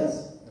anything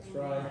less? That's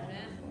right.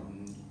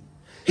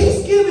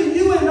 He's giving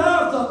you and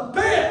I the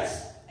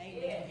best.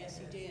 Amen. Yes,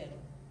 He did.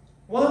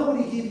 Why would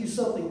He give you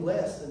something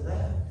less than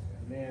that?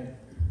 Amen.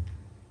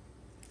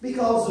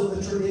 Because of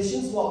the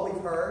traditions, what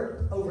we've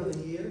heard over the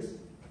years.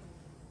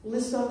 Well,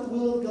 it's not the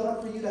will of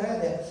God for you to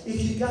have that.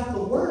 If you've got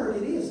the Word,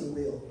 it is the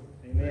will.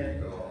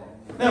 Amen.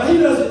 Now, He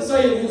doesn't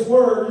say in His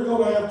Word, you're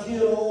going to have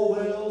 10 oil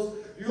wells,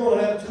 you're going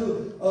to have 3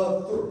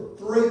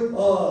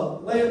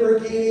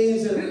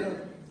 Lamborghinis.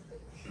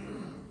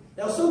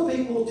 Now, some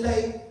people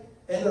take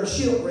and they're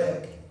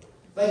shipwrecked.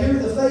 They hear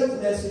the faith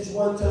message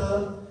one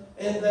time,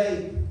 and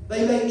they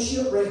make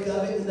shipwreck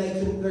of it, and they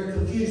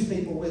confuse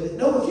people with it.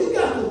 No, if you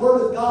got the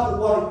Word of God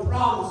and what He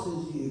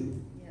promises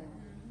you,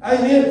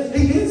 amen.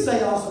 He did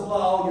say, I'll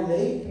supply all your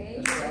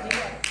need.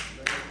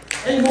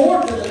 And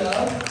more than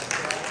enough.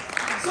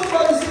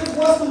 Somebody says,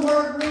 what's the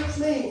word rich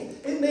mean?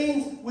 It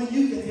means when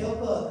you can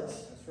help others.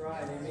 That's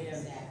right.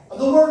 Amen.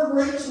 The word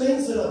rich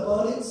means an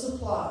abundant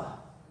supply.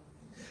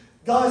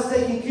 God's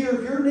taking care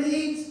of your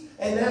needs,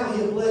 And now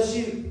he'll bless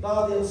you,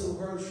 buy them some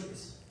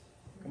groceries.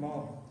 Come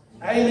on.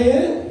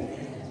 Amen?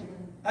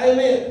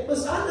 Amen.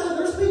 Listen, I know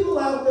there's people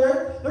out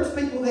there, there's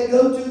people that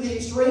go to the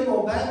extreme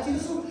on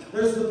baptism.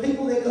 There's the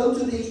people that go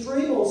to the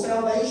extreme on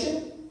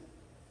salvation.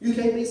 You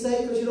can't be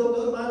saved because you don't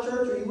go to my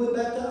church or you wouldn't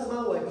baptize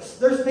my way.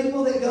 There's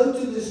people that go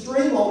to the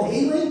extreme on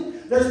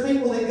healing. There's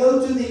people that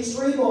go to the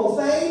extreme on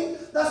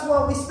faith. That's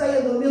why we stay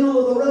in the middle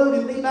of the road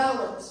and be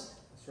balanced.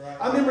 That's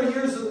right. I remember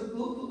years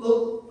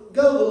ago,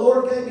 the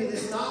Lord gave me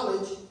this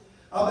knowledge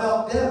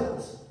about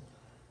devils.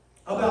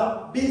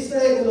 About being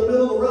staying in the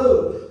middle of the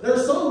road.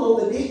 There's some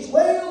on the ditch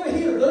way over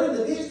here. They're in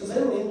the ditch because they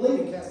don't even believe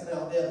in casting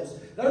out devils.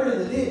 They're in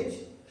the ditch.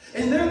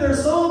 And then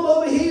there's some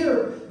over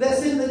here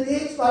that's in the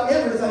ditch like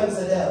everything's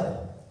a devil.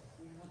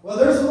 Well,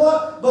 there's a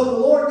lot, but the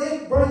Lord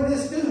did bring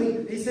this to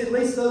me. He said, at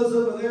least those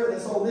over there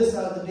that's on this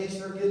side of the ditch,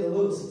 they're getting a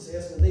little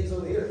success, and these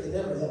over here, they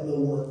never have no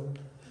one.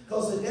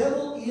 Because the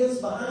devil is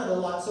behind a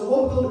lot. So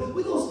what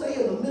we're going to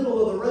stay in the middle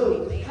of the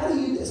road. How do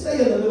you stay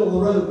in the middle of the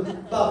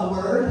road? By the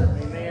Word.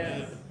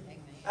 Amen.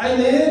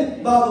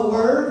 Amen. By the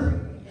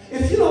Word.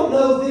 If you don't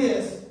know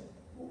this,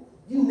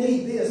 you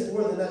need this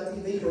more than that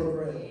TV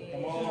program.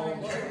 Come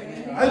on.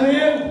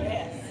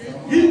 Amen.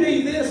 You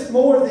need this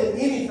more than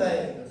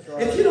anything.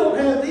 If you don't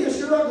have this,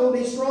 you're not going to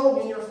be strong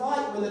in your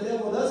fight when the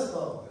devil does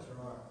come.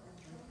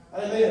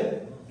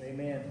 Amen.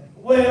 Amen.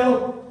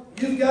 Well,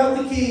 you've got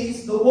the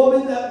keys. The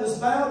woman that was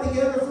bound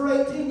together for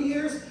 18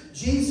 years,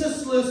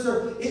 Jesus loosed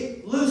her.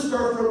 It loosed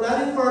her from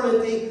that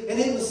infirmity, and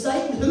it was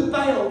Satan who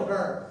bound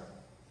her.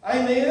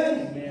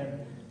 Amen.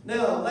 Amen.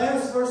 Now,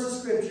 last verse of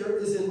Scripture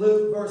is in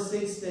Luke verse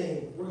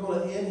 16. We're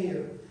going to end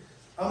here.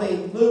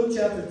 Luke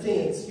chapter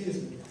 10,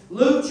 excuse me.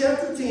 Luke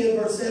chapter 10,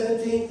 verse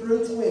 17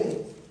 through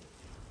 20.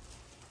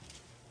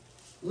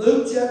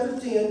 Luke chapter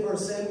 10,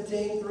 verse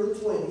 17 through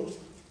 20.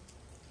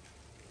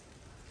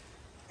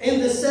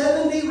 And the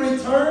 70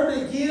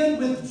 returned again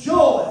with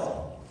joy.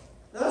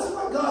 Now, that's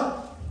why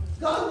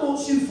God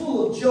wants you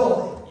full of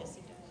joy. Yes,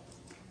 he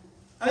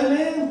does.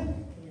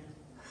 Amen?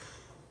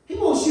 He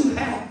wants you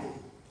happy.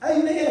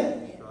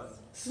 Amen?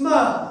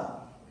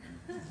 Smile.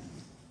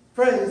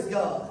 Praise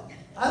God.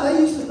 They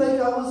used to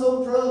think I was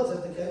on drugs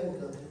at the cable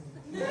company.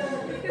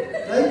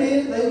 They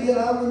did.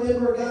 I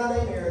remember a guy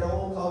named Aaron. I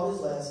won't call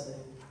his last name.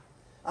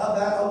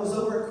 I was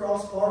over at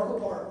Cross Park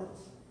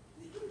Apartments.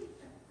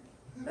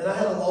 And I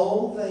had a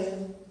long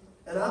van.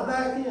 And I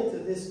backed into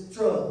this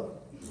truck.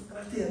 And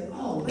I did,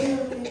 oh man,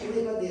 I can't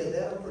believe I did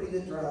that. I'm a pretty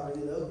good driver,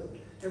 you know. But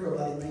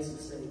everybody makes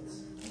mistakes.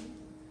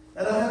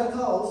 And I had a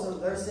call, so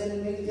they're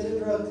sending me to get a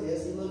drug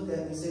test. He looked at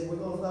me and said, we're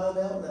going to find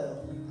out now.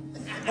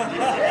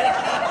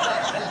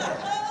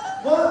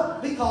 Why?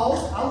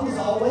 Because I was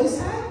always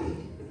happy.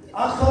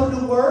 I come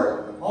to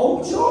work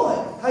on joy.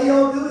 How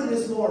y'all doing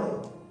this morning?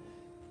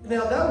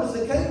 Now, that was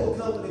the cable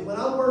company. When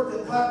I worked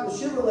at Blackwell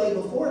Chevrolet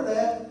before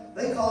that,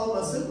 they called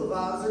my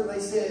supervisor and they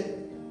said,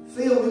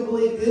 Phil, we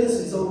believe Dennis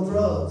is on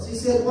drugs. He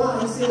said, why?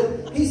 He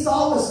said, he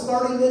saw us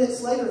 30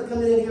 minutes later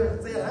coming in here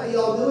and saying, how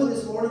y'all doing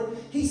this morning?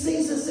 He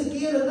sees us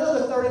again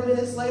another 30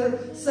 minutes later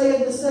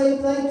saying the same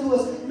thing to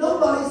us.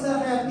 Nobody's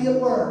that happy at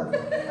work.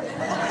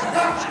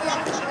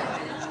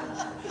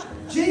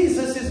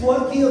 Jesus is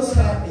what gives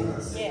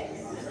happiness. Yes.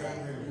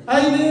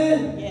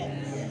 Amen? Yes.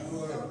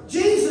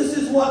 Jesus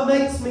is what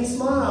makes me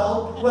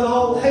smile when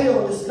all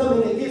hell is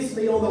coming against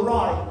me on the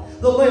right,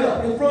 the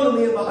left, in front of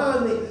me and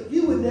behind me.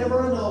 You would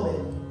never have known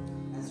it.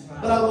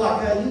 But I'm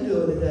like, how you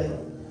doing today?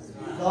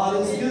 God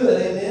is good,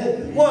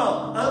 amen?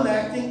 Well, I'm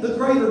acting. The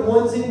greater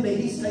one's in me.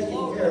 He's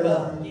taking care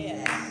of.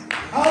 Yes.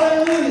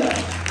 Hallelujah.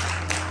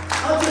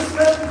 I just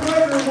met the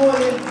greater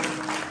one in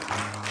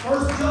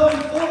 1 John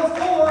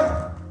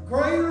 4:4.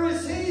 Greater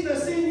is he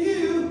that's in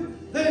you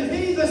than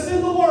he that's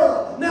in the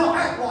world. Now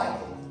act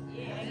like it.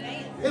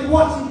 Amen. And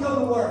watch him go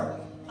to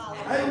work.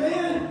 Hallelujah.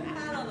 Amen.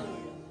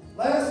 Hallelujah.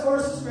 Last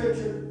verse of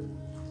Scripture.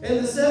 And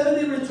the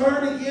 70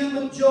 returned again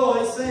with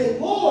joy, saying,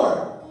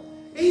 Lord,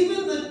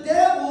 even the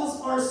devils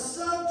are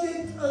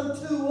subject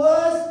unto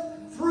us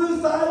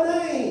through thy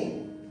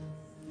name.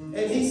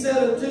 And he said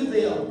unto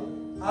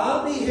them,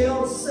 I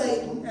beheld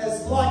Satan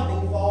as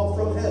lightning fall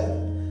from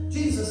heaven.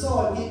 Jesus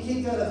saw him get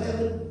kicked out of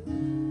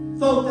heaven,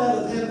 thumped out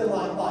of heaven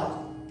like lightning.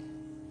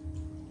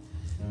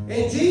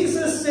 And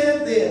Jesus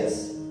said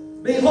this,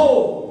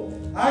 Behold,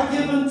 I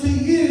give unto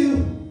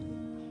you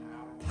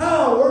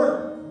power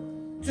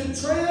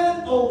to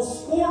tread on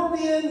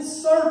scorpions,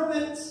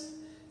 serpents,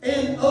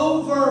 and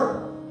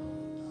over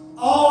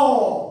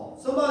all.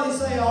 Somebody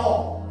say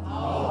all.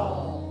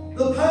 All.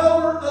 The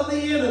power of the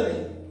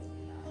enemy.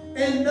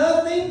 And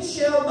nothing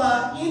shall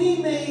by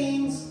any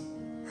means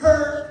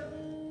hurt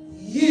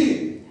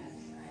you.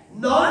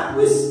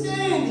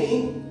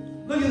 Notwithstanding,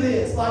 look at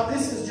this, like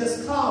this is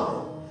just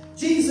common.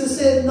 Jesus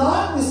said,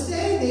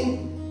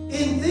 notwithstanding,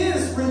 in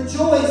this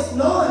rejoice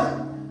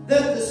not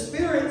that the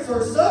spirits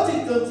are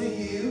subject unto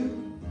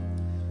you,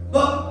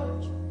 but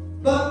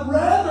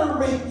rather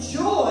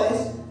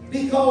rejoice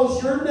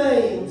because your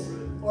names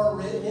are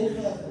written in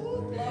heaven.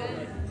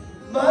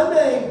 My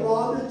name,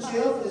 Rhonda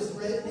Jeff, is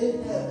written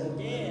in heaven.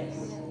 Yes.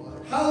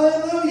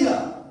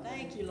 Hallelujah.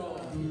 Thank you. you,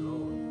 Lord.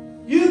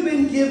 You've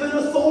been given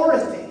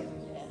authority.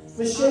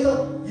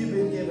 Michelle, you've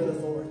been given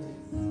authority.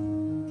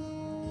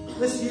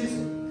 Let's use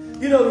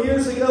it. You know,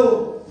 years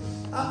ago,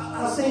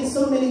 I've seen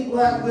so many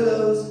black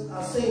widows.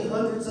 I've seen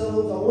hundreds of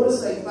them. I want to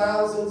say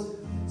thousands.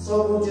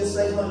 Some will just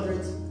say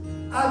hundreds.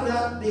 I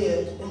got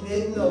bit and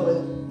didn't know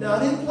it. Now, I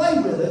didn't play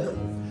with it.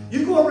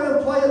 You go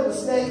around playing with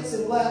snakes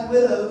and black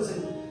widows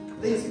and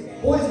these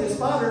poisonous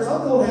spiders,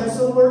 I'm going to have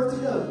somewhere to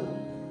go.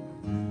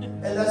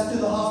 And that's to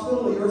the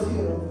hospital or your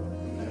funeral.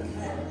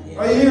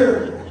 Right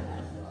here.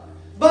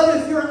 But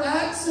if you're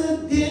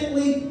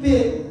accidentally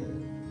bitten,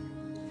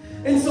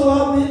 and so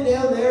I went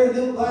down there, and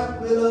them black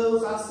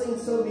widows, I've seen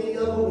so many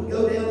of them would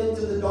go down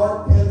into the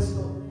dark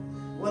pedestal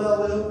when I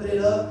would open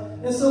it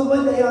up. And so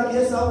one day, I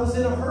guess I was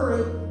in a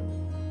hurry.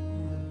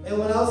 And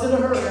when I was in a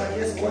hurry, I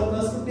guess one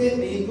must have bit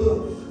me. He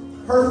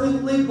put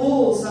perfectly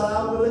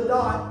bullseye with a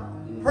dot,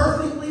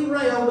 perfectly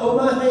round on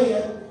my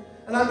hand.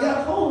 And I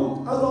got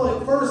home. I thought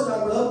at first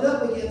I rubbed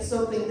up against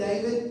something,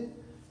 David,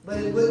 but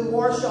it wouldn't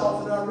wash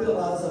off, and I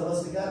realized I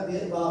must have got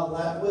bit by a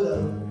black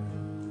widow.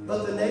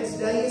 But the next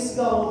day it's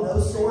gone, no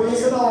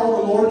soreness at all.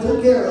 The Lord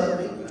took care of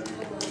me.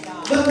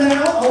 But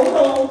now,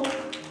 hold on,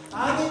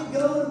 I didn't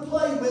go to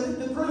play with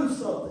it to prove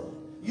something.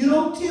 You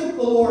don't tempt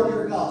the Lord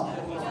your God.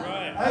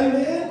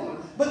 Amen.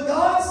 But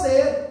God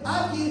said,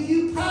 I give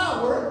you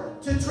power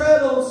to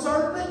tread on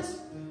serpents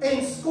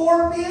and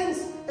scorpions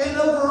and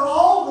over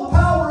all the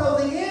power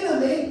of the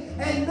enemy,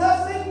 and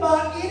nothing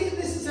by any,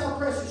 this is how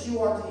precious you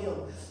are to Him,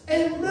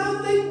 and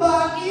nothing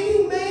by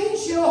any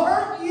means shall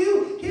hurt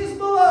you, His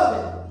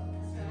beloved.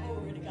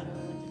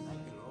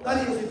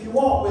 That is, if you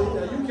walk with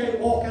it. Now, you can't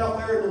walk out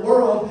there in the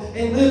world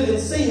and live in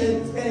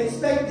sin and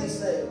expect these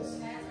things.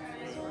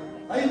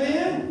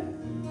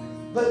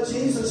 Amen? But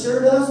Jesus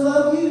sure does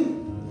love you.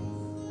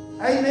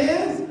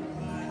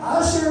 Amen?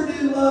 I sure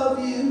do love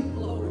you.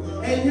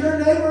 And your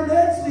neighbor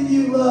next to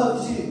you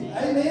loves you.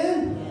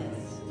 Amen?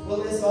 Well,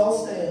 let's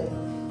all stand.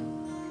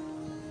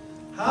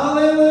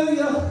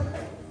 Hallelujah.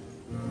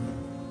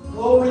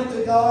 Glory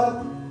to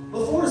God.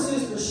 Before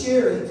Sister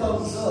Sherry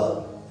comes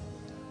up,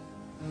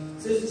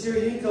 Sister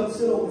Sherry, you can come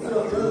sit on the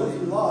front row if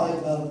you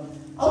like.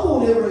 I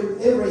want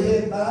every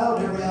head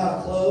bowed, every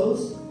eye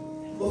closed.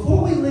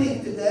 Before we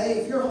leave today,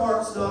 if your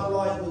heart's not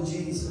right with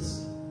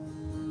Jesus,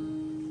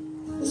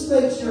 let's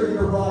make sure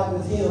you're right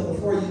with Him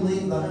before you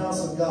leave the house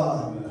of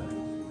God.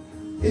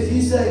 If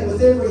you say,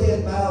 with every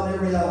head bowed,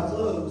 every eye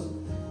closed,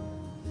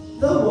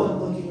 no one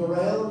looking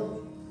around.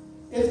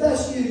 If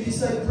that's you, you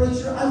say,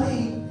 preacher, I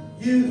need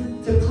you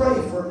to pray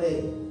for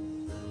me.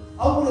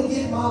 I want to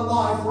get my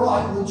life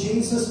right with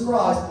Jesus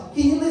Christ.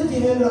 Can you lift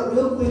your hand up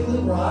real quickly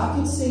where I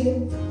can see it?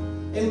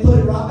 And put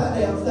it right back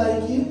down.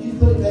 Thank you. You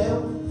put it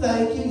down.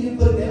 Thank you. You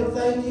put it down.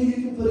 Thank you. You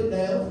can put it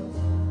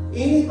down.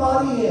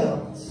 Anybody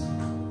else?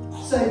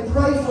 Say,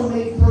 pray for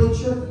me,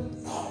 preacher.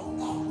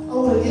 I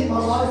want to get my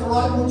life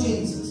right with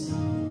Jesus.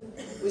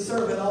 We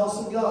serve an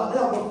awesome God.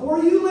 Now,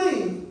 before you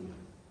leave,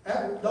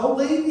 don't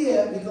leave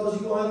yet, because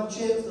you're going to have a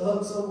chance to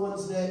hug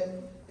someone's neck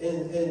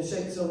and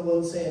shake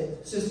someone's hand.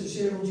 Sister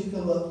Sherry, would you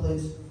come up,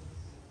 please?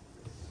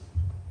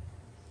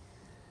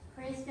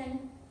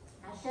 Kristen,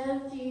 I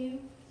showed you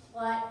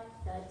what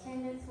the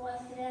attendance was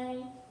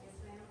today. Yes,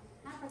 ma'am.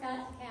 I forgot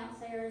to count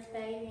Sarah's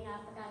baby, and I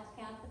forgot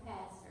to count the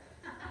pastor.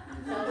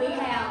 So we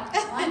have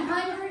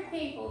 100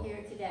 people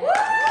here today.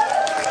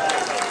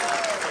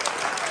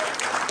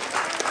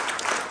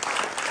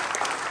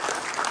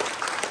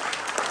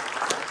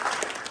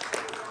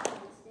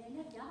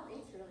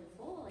 It's really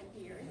full in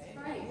here. It's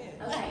great.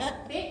 Okay,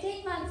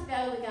 15 months ago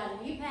we got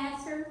a new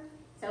pastor.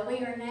 So we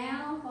are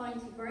now going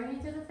to bring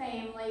into the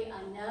family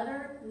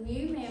another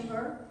new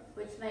member,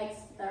 which makes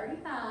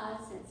 35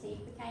 since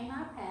he became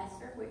our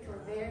pastor, which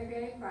we're very,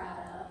 very proud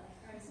of.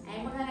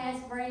 And we're going to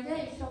ask Brenda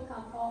if she'll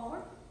come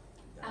forward.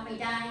 I mean,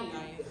 Diane.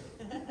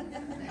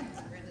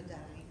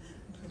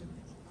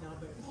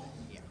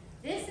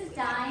 This is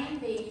Diane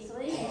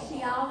Beasley, and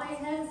she always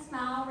has a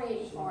smile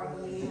ready for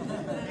you.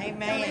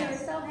 Amen. So we are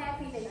so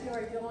happy that you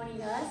are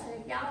joining us.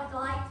 And if y'all would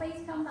like,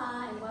 please come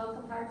by and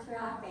welcome her to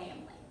our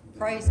family.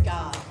 Praise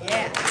God.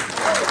 Yeah.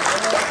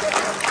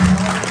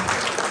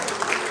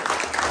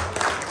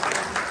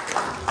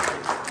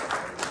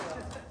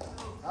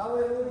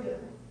 Hallelujah.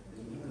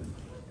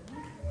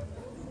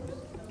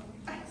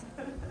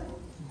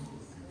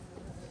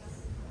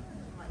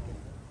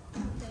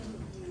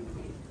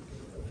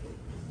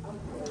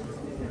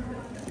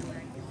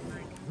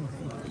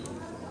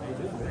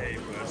 Hey,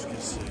 Bush, good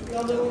to see you.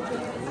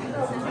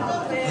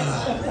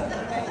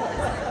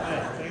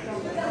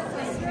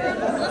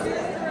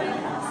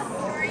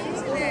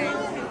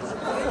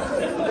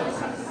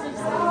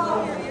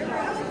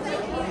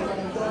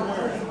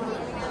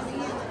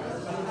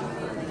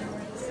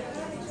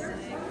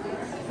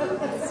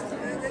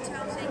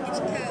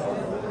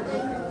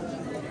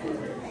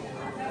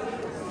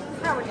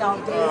 How are y'all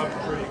doing?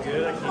 Pretty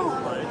good. I can't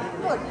complain.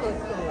 Good.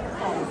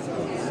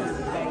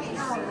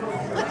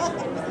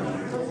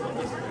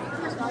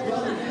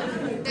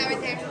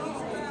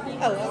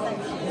 Oh,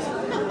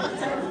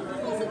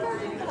 thank you.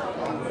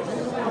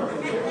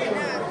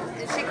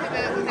 she come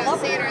out without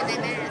seeing her, they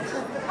match.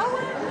 Oh,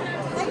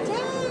 they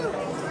do.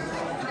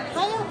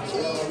 How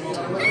cute.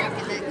 How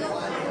can that go?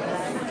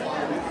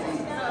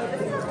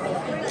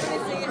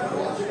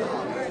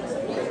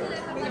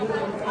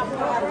 I'm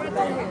proud of the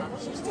baby.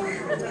 She's doing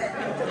I'm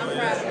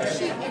proud of her. Is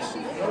she?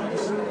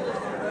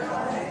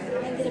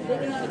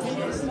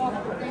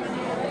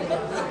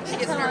 She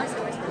gets nervous.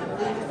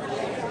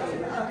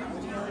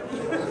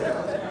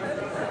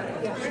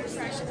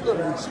 Look,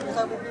 she's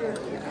over here.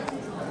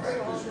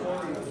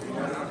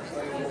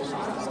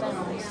 She's staying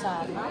on this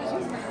side. I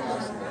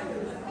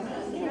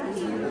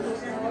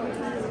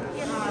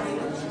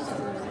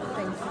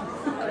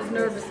was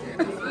nervous.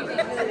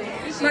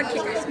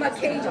 my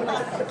cage, I'm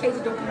like, the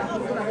cage don't come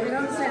out. You don't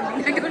understand.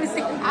 I'm not going to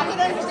see. I can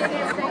understand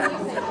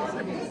everything you